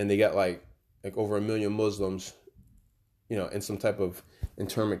 and they got like over 1 million Muslims, in some type of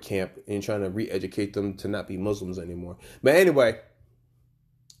internment camp, and trying to re-educate them to not be Muslims anymore. But anyway,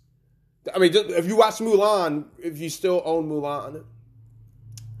 I mean, if you watch Mulan, if you still own Mulan,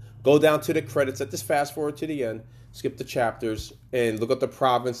 go down to the credits. Just fast forward to the end, skip the chapters, and look at the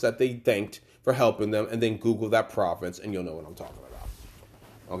province that they thanked for helping them, and then Google that province, and you'll know what I'm talking about.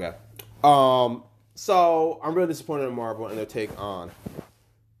 Okay. So I'm really disappointed in Marvel and their take on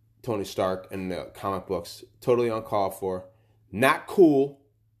Tony Stark and the comic books. Totally uncalled for. Not cool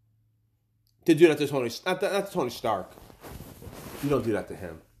to do that to Tony. Not to Tony Stark. You don't do that to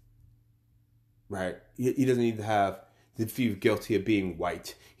him, right? He doesn't need to feel guilty of being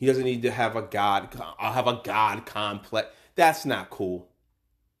white. He doesn't need to have a god. I'll have a god complex. That's not cool.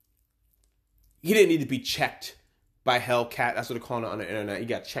 He didn't need to be checked by Hellcat. That's what they're calling it on the internet. He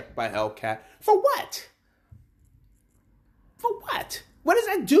got checked by Hellcat. For what? For what? What does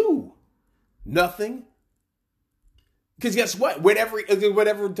that do? Nothing. Because guess what?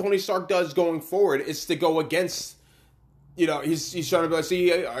 Whatever Tony Stark does going forward is to go against, he's trying to be like,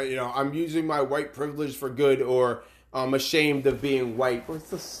 see, I'm using my white privilege for good, or I'm ashamed of being white. Or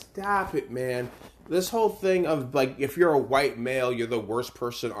stop it, man. This whole thing of like, if you're a white male, you're the worst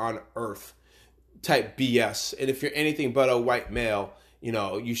person on earth type BS. And if you're anything but a white male,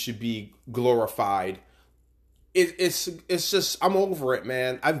 you should be glorified. It's just, I'm over it,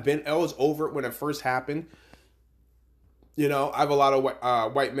 man. I was over it when it first happened. I have a lot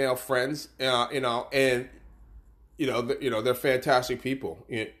of white male friends, and they're fantastic people.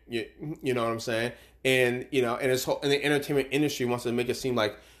 You know what I'm saying? And and the entertainment industry wants to make it seem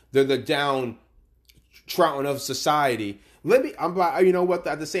like they're the downtrodden of society. At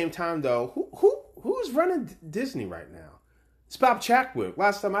the same time though, who's running Disney right now? It's Bob Chapek.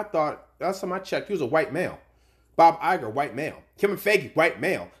 Last time I checked, he was a white male. Bob Iger, white male. Kevin Feige, white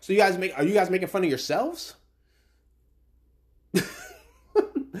male. So are you guys making fun of yourselves?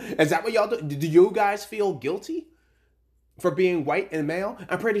 Is that what y'all do? Do you guys feel guilty for being white and male?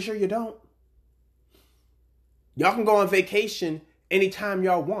 I'm pretty sure you don't. Y'all can go on vacation anytime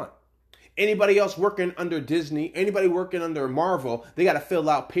y'all want. Anybody else working under Disney, anybody working under Marvel, they got to fill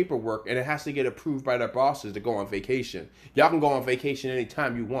out paperwork, and it has to get approved by their bosses to go on vacation. Y'all can go on vacation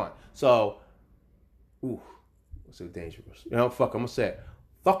anytime you want. So, it's dangerous. Fuck, I'm going to say it.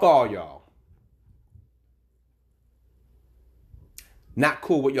 Fuck all y'all. Not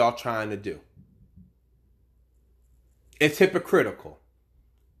cool what y'all trying to do. It's hypocritical.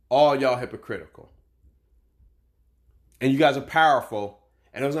 All y'all hypocritical. And you guys are powerful,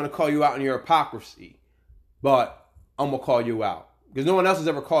 and I was going to call you out on your hypocrisy, but I'm going to call you out. Because no one else has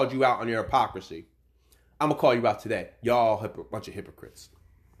ever called you out on your hypocrisy. I'm going to call you out today. Y'all a bunch of hypocrites.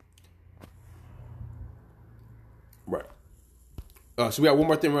 Right. So we got one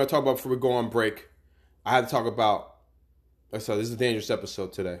more thing we're going to talk about before we go on break. I had to talk about, so this is a dangerous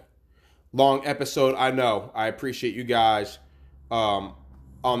episode today. Long episode, I know. I appreciate you guys on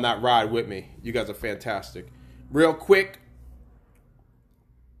that ride with me. You guys are fantastic. Real quick,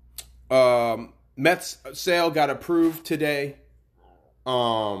 Mets sale got approved today.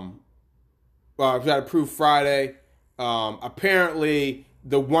 Got approved Friday. Apparently,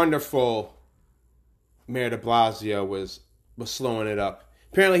 the wonderful Mayor de Blasio was slowing it up.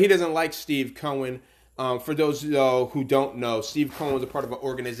 Apparently, he doesn't like Steve Cohen. For those who don't know, Steve Cohen was a part of an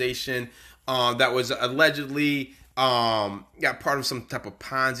organization that was allegedly got part of some type of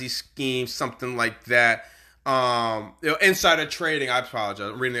Ponzi scheme, something like that. Insider trading. I apologize.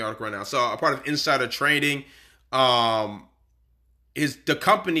 I'm reading the article right now. So a part of insider trading. The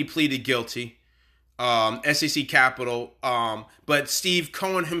company pleaded guilty. SEC Capital. But Steve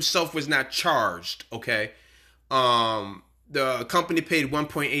Cohen himself was not charged. Okay. The company paid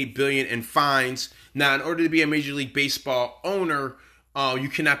 $1.8 billion in fines. Now, in order to be a Major League Baseball owner, you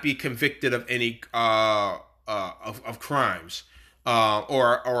cannot be convicted of any of crimes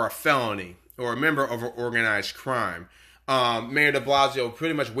or a felony or a member of an organized crime. Mayor de Blasio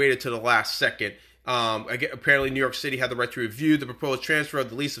pretty much waited to the last second. Apparently, New York City had the right to review the proposed transfer of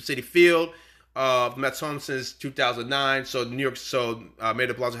the lease of Citi Field, the Mets home since 2009. So Mayor de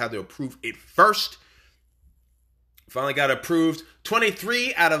Blasio had to approve it first. Finally got approved.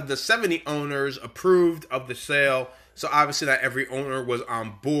 23 out of the 70 owners approved of the sale. So obviously not every owner was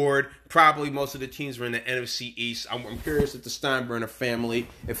on board. Probably most of the teams were in the NFC East. I'm curious if the Steinbrenner family,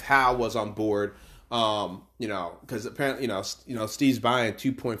 if Hal was on board. Because apparently, Steve's buying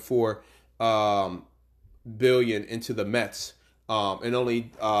 2.4 billion into the Mets, and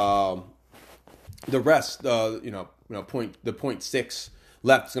only the rest, the 0.6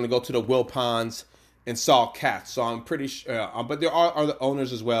 left is going to go to the Wilpons and Saul Katz. So I'm pretty sure, but there are other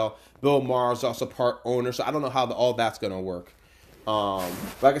owners as well. Bill Maher is also part owner, so I don't know how all that's going to work.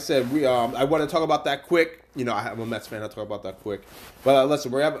 Like I said, I want to talk about that quick. I'm a Mets fan. I'll talk about that quick. But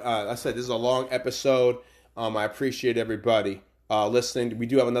listen, I said this is a long episode. I appreciate everybody listening. We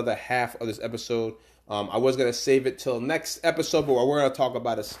do have another half of this episode. I was going to save it till next episode, but we're going to talk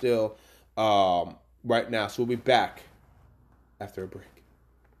about it still right now. So we'll be back after a break.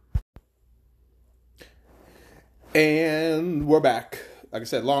 And we're back. Like I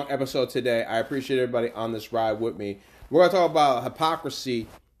said, long episode today. I appreciate everybody on this ride with me. We're going to talk about hypocrisy.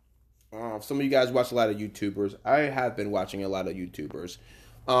 Some of you guys watch a lot of YouTubers. I have been watching a lot of YouTubers.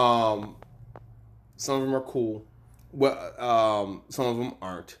 Some of them are cool. Well, some of them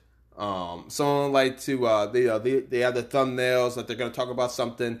aren't. Some of them like to, they have the thumbnails that they're going to talk about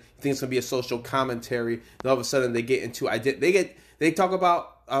something. Think it's going to be a social commentary. And all of a sudden they get into, they talk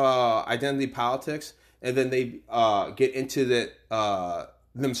about identity politics. And then they get into that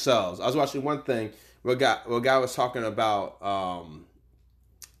themselves. I was watching one thing where a guy was talking about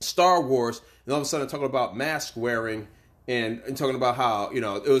Star Wars, and all of a sudden talking about mask wearing and talking about how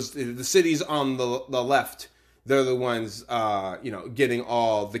it was the cities on the left. They're the ones getting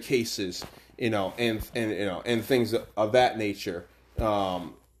all the cases, and things of that nature.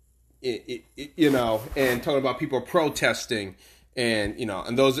 And talking about people protesting. And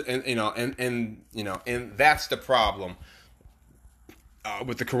and those and that's the problem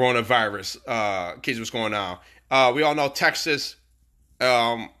with the coronavirus case. What's going on? We all know Texas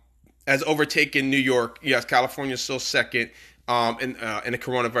has overtaken New York. Yes, California is still second in the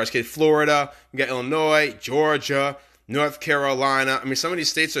coronavirus case. Florida, we got Illinois, Georgia, North Carolina. I mean, some of these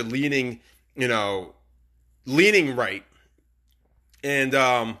states are leaning right, and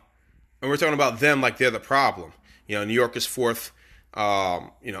we're talking about them like they're the problem. New York is fourth. On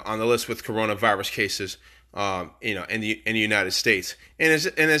the list with coronavirus cases, in the United States, and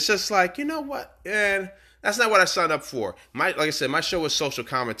it's just like, what, and that's not what I signed up for. Like I said, my show is social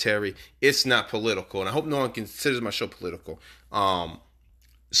commentary. It's not political, and I hope no one considers my show political.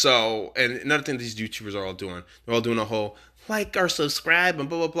 So, and another thing these YouTubers are all doing, they're all doing a whole like or subscribe and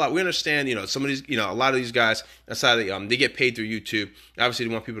blah blah blah. We understand, some of these, a lot of these guys, that's how they get paid through YouTube. Obviously,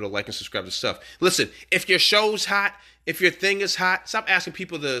 they want people to like and subscribe to stuff. Listen, if your show's hot, if your thing is hot, stop asking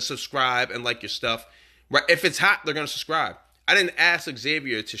people to subscribe and like your stuff. Right? If it's hot, they're gonna subscribe. I didn't ask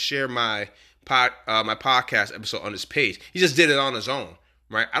Xavier to share my podcast episode on his page. He just did it on his own.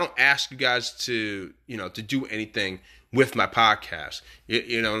 Right? I don't ask you guys to to do anything with my podcast.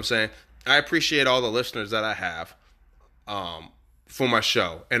 You know what I'm saying? I appreciate all the listeners that I have for my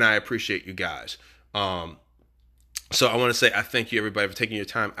show, and I appreciate you guys. So I want to say I thank you, everybody, for taking your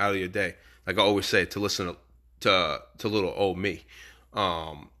time out of your day, like I always say, to listen to little old me.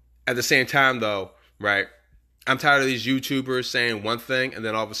 At the same time, though, right, I'm tired of these YouTubers saying one thing, and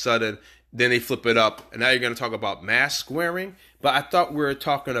then all of a sudden, then they flip it up, and now you're going to talk about mask wearing. But I thought we were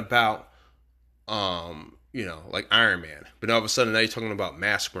talking about, like Iron Man. But all of a sudden, now you're talking about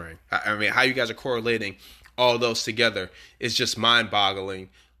mask wearing. I mean, how you guys are correlating all those together is just mind-boggling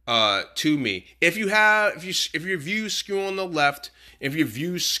to me. If your views skew on the left, if your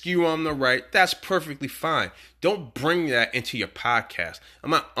views skew on the right, that's perfectly fine. Don't bring that into your podcast.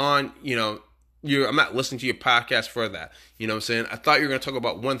 I'm not on, I'm not listening to your podcast for that. You know what I'm saying? I thought you were going to talk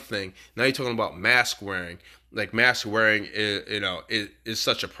about one thing. Now you're talking about mask wearing. Like, mask wearing is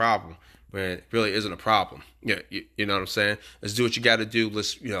such a problem when it really isn't a problem. Yeah, you know what I'm saying? Let's do what you got to do.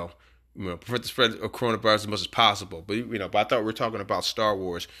 Let's, prevent the spread of coronavirus as much as possible. But but I thought we were talking about Star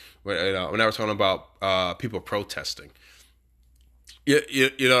Wars. When I was talking about people protesting. You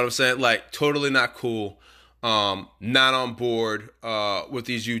know what I'm saying? Like, totally not cool. Not on board with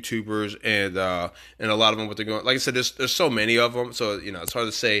these YouTubers and a lot of them what they're going. Like I said, there's so many of them, so it's hard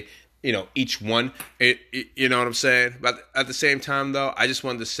to say each one. You know what I'm saying? But at the same time, though, I just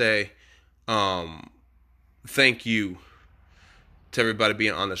wanted to say thank you to everybody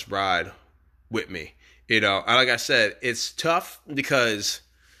being on this ride with me. And like I said, it's tough because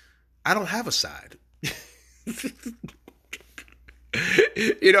I don't have a side.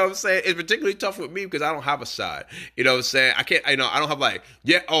 You know what I'm saying? It's particularly tough with me because I don't have a side. You know what I'm saying? I can't, I don't have like,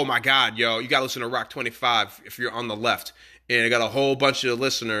 oh my God, yo, you got to listen to Rock 25 if you're on the left. And I got a whole bunch of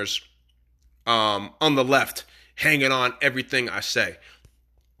listeners on the left hanging on everything I say.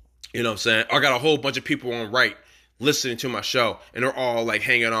 You know what I'm saying? I got a whole bunch of people on right listening to my show and they're all like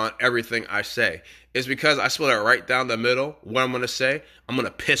hanging on everything I say. It's because I split it right down the middle. What I'm going to say, I'm going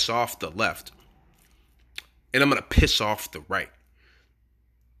to piss off the left. And I'm going to piss off the right.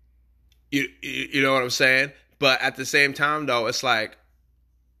 You know what I'm saying? But at the same time, though, it's like,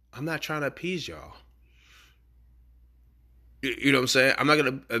 I'm not trying to appease y'all. You know what I'm saying? I'm not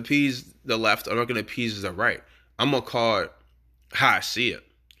going to appease the left. I'm not going to appease the right. I'm going to call it how I see it.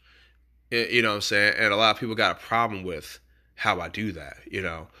 You know what I'm saying? And a lot of people got a problem with how I do that, you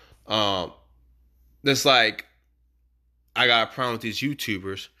know? It's like, I got a problem with these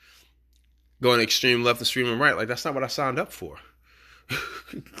YouTubers going extreme left, extreme right. Like, that's not what I signed up for.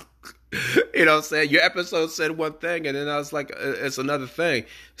 You know what I'm saying? Your episode said one thing, and then I was like, it's another thing.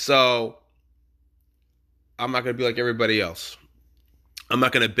 So, I'm not going to be like everybody else. I'm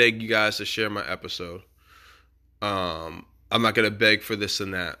not going to beg you guys to share my episode. I'm not going to beg for this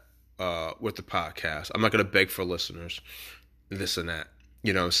and that with the podcast. I'm not going to beg for listeners, this and that.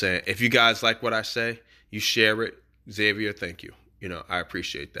 You know what I'm saying? If you guys like what I say, you share it. Xavier, thank you. You know, I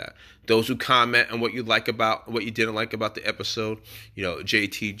appreciate that. Those who comment on what you like about, what you didn't like about the episode, you know,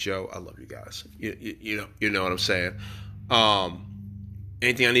 JT, Joe, I love you guys. You know what I'm saying?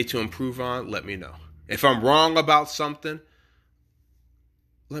 Anything I need to improve on, let me know. If I'm wrong about something,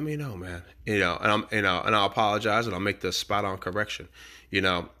 let me know, man. You know, and I'll apologize and I'll make the spot on correction. You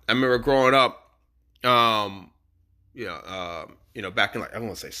know, I remember growing up, back in like, I don't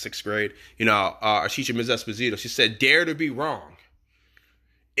want to say 6th grade, you know, our teacher, Ms. Esposito, she said, dare to be wrong.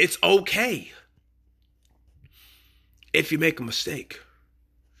 It's okay if you make a mistake.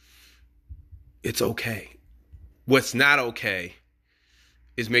 It's okay. What's not okay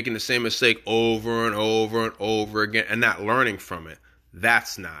is making the same mistake over and over and over again and not learning from it.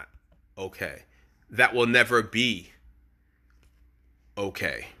 That's not okay. That will never be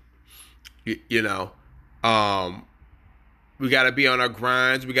okay. You know, we got to be on our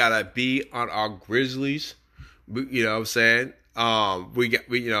grinds. We got to be on our grizzlies. You know what I'm saying? We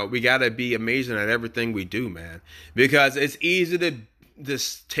got to be amazing at everything we do, man, because it's easy to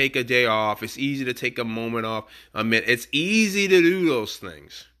just take a day off. It's easy to take a moment off. It's easy to do those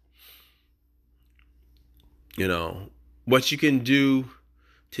things. You know, what you can do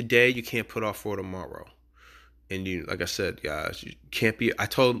today, you can't put off for tomorrow. And you, like I said, guys, you can't be, I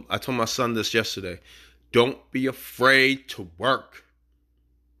told my son this yesterday. Don't be afraid to work.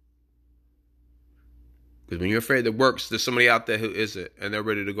 Because when you're afraid to work, there's somebody out there who isn't, and they're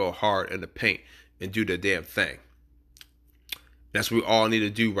ready to go hard in the paint and do the damn thing. That's what we all need to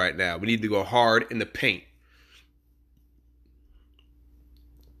do right now. We need to go hard in the paint.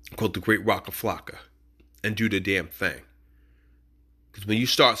 Called the Great Waka Flocka. And do the damn thing. Because when you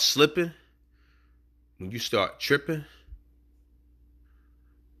start slipping, when you start tripping,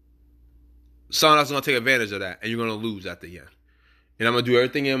 someone else is going to take advantage of that, and you're going to lose at the end. And I'm going to do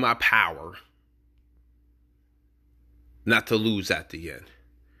everything in my power not to lose at the end.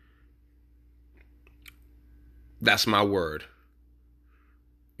 That's my word.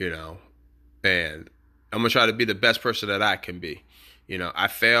 You know, and I'm going to try to be the best person that I can be. You know, I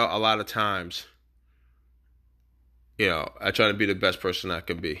fail a lot of times. You know, I try to be the best person I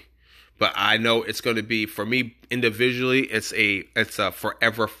can be. But I know it's going to be, for me individually, it's a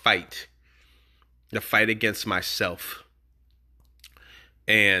forever fight. The fight against myself.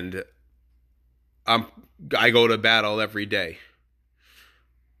 And I go to battle every day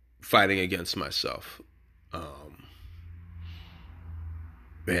fighting against myself.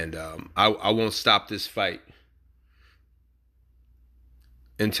 I won't stop this fight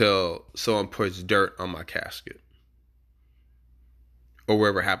until someone puts dirt on my casket or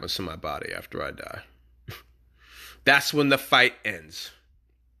whatever happens to my body after I die. That's when the fight ends.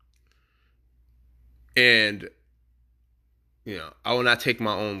 And, you know, I will not take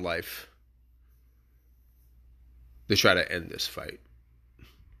my own life to try to end this fight.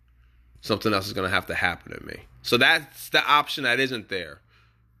 Something else is going to have to happen to me. So that's the option that isn't there.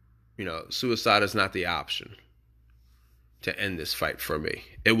 You know, suicide is not the option to end this fight for me.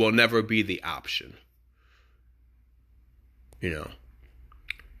 It will never be the option. You know,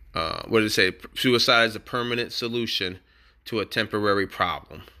 what did it say? Suicide is a permanent solution to a temporary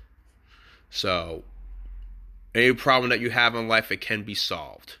problem. So, any problem that you have in life, it can be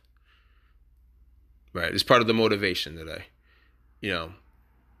solved. Right? It's part of the motivation today. You know,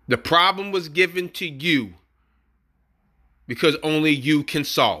 the problem was given to you because only you can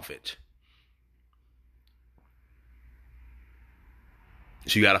solve it.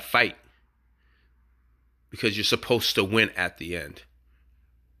 So you got to fight because you're supposed to win at the end.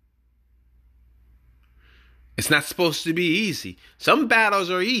 It's not supposed to be easy. Some battles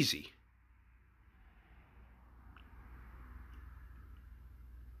are easy.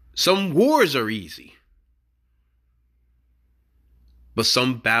 Some wars are easy, but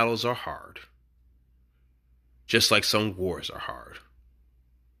some battles are hard. Just like some wars are hard.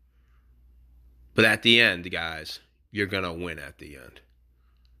 But at the end, guys, you're going to win at the end.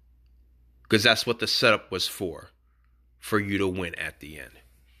 Because that's what the setup was for you to win at the end.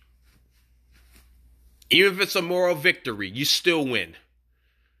 Even if it's a moral victory, you still win.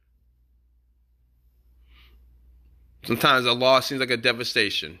 Sometimes a loss seems like a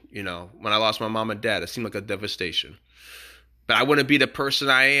devastation. You know, when I lost my mom and dad, it seemed like a devastation. But I wouldn't be the person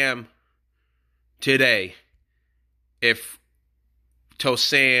I am today if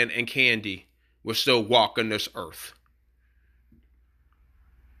Tosan and Candy were still walking this earth.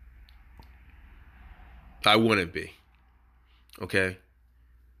 I wouldn't be. Okay?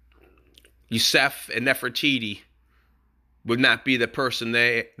 Yusef and Nefertiti would not be the person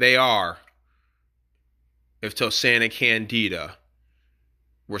they are if Tosan and Candida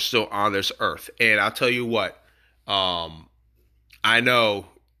were still on this earth. And I'll tell you what, I know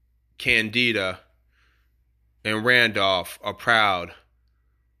Candida and Randolph are proud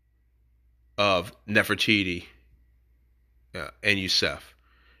of Nefertiti and Yusef,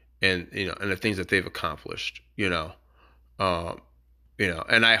 and and the things that they've accomplished. And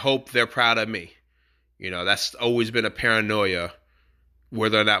I hope they're proud of me. That's always been a paranoia,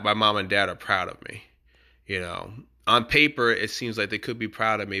 whether or not my mom and dad are proud of me. On paper, it seems like they could be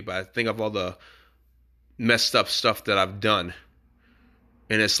proud of me, but I think of all the messed up stuff that I've done.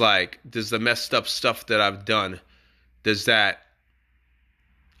 And it's like, does the messed up stuff that I've done, does that,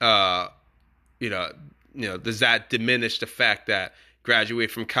 does that diminish the fact that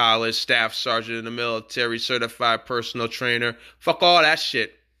graduate from college, staff sergeant in the military, certified personal trainer? Fuck all that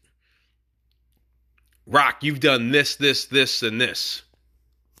shit. Rock, you've done this, and this.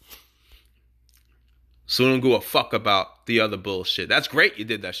 So don't give a fuck about the other bullshit. That's great you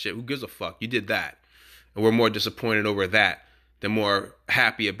did that shit. Who gives a fuck? You did that. And we're more disappointed over that than more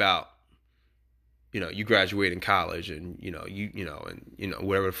happy about, you graduating college and,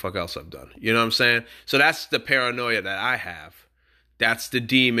 whatever the fuck else I've done. You know what I'm saying? So that's the paranoia that I have. That's the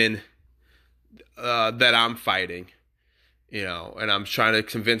demon that I'm fighting, and I'm trying to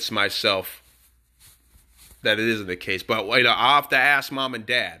convince myself that it isn't the case. But, I'll have to ask mom and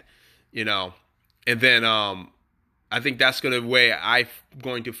dad, and then I think that's the way I'm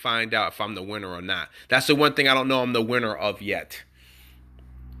going to find out if I'm the winner or not. That's the one thing I don't know I'm the winner of yet.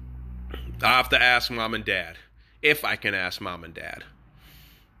 I'll have to ask mom and dad, if I can ask mom and dad.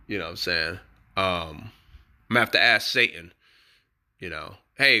 You know what I'm saying? I'm going to have to ask Satan,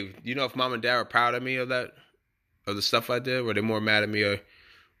 hey, if mom and dad are proud of me of that, of the stuff I did? Were they more mad at me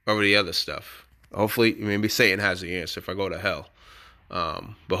over the other stuff? Hopefully, maybe Satan has the answer if I go to hell.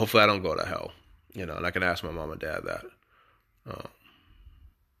 But hopefully I don't go to hell, and I can ask my mom and dad that.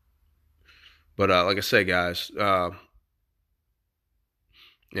 But like I said, guys,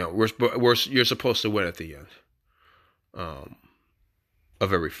 you're supposed to win at the end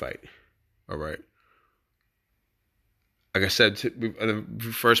of every fight. All right. Like I said in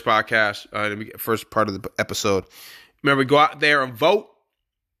the first podcast, the first part of the episode, remember, go out there and vote.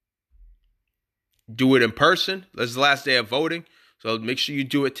 Do it in person. This is the last day of voting, so make sure you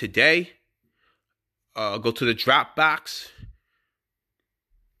do it today. Go to the drop box.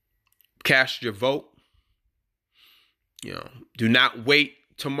 Cast your vote. Do not wait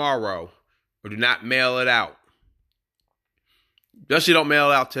tomorrow, or do not mail it out. Especially don't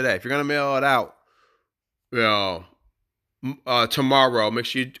mail it out today. If you're gonna mail it out, tomorrow, make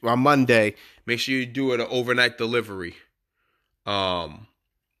sure on Monday, make sure you do it an overnight delivery.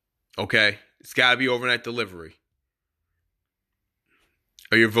 Okay, it's got to be overnight delivery,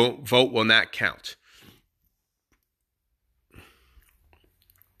 or your vote will not count.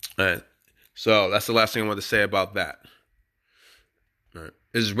 All right. So that's the last thing I want to say about that. All right.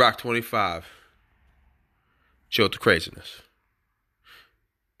 This is Rock 25. Chill with the craziness.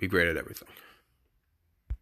 Be great at everything.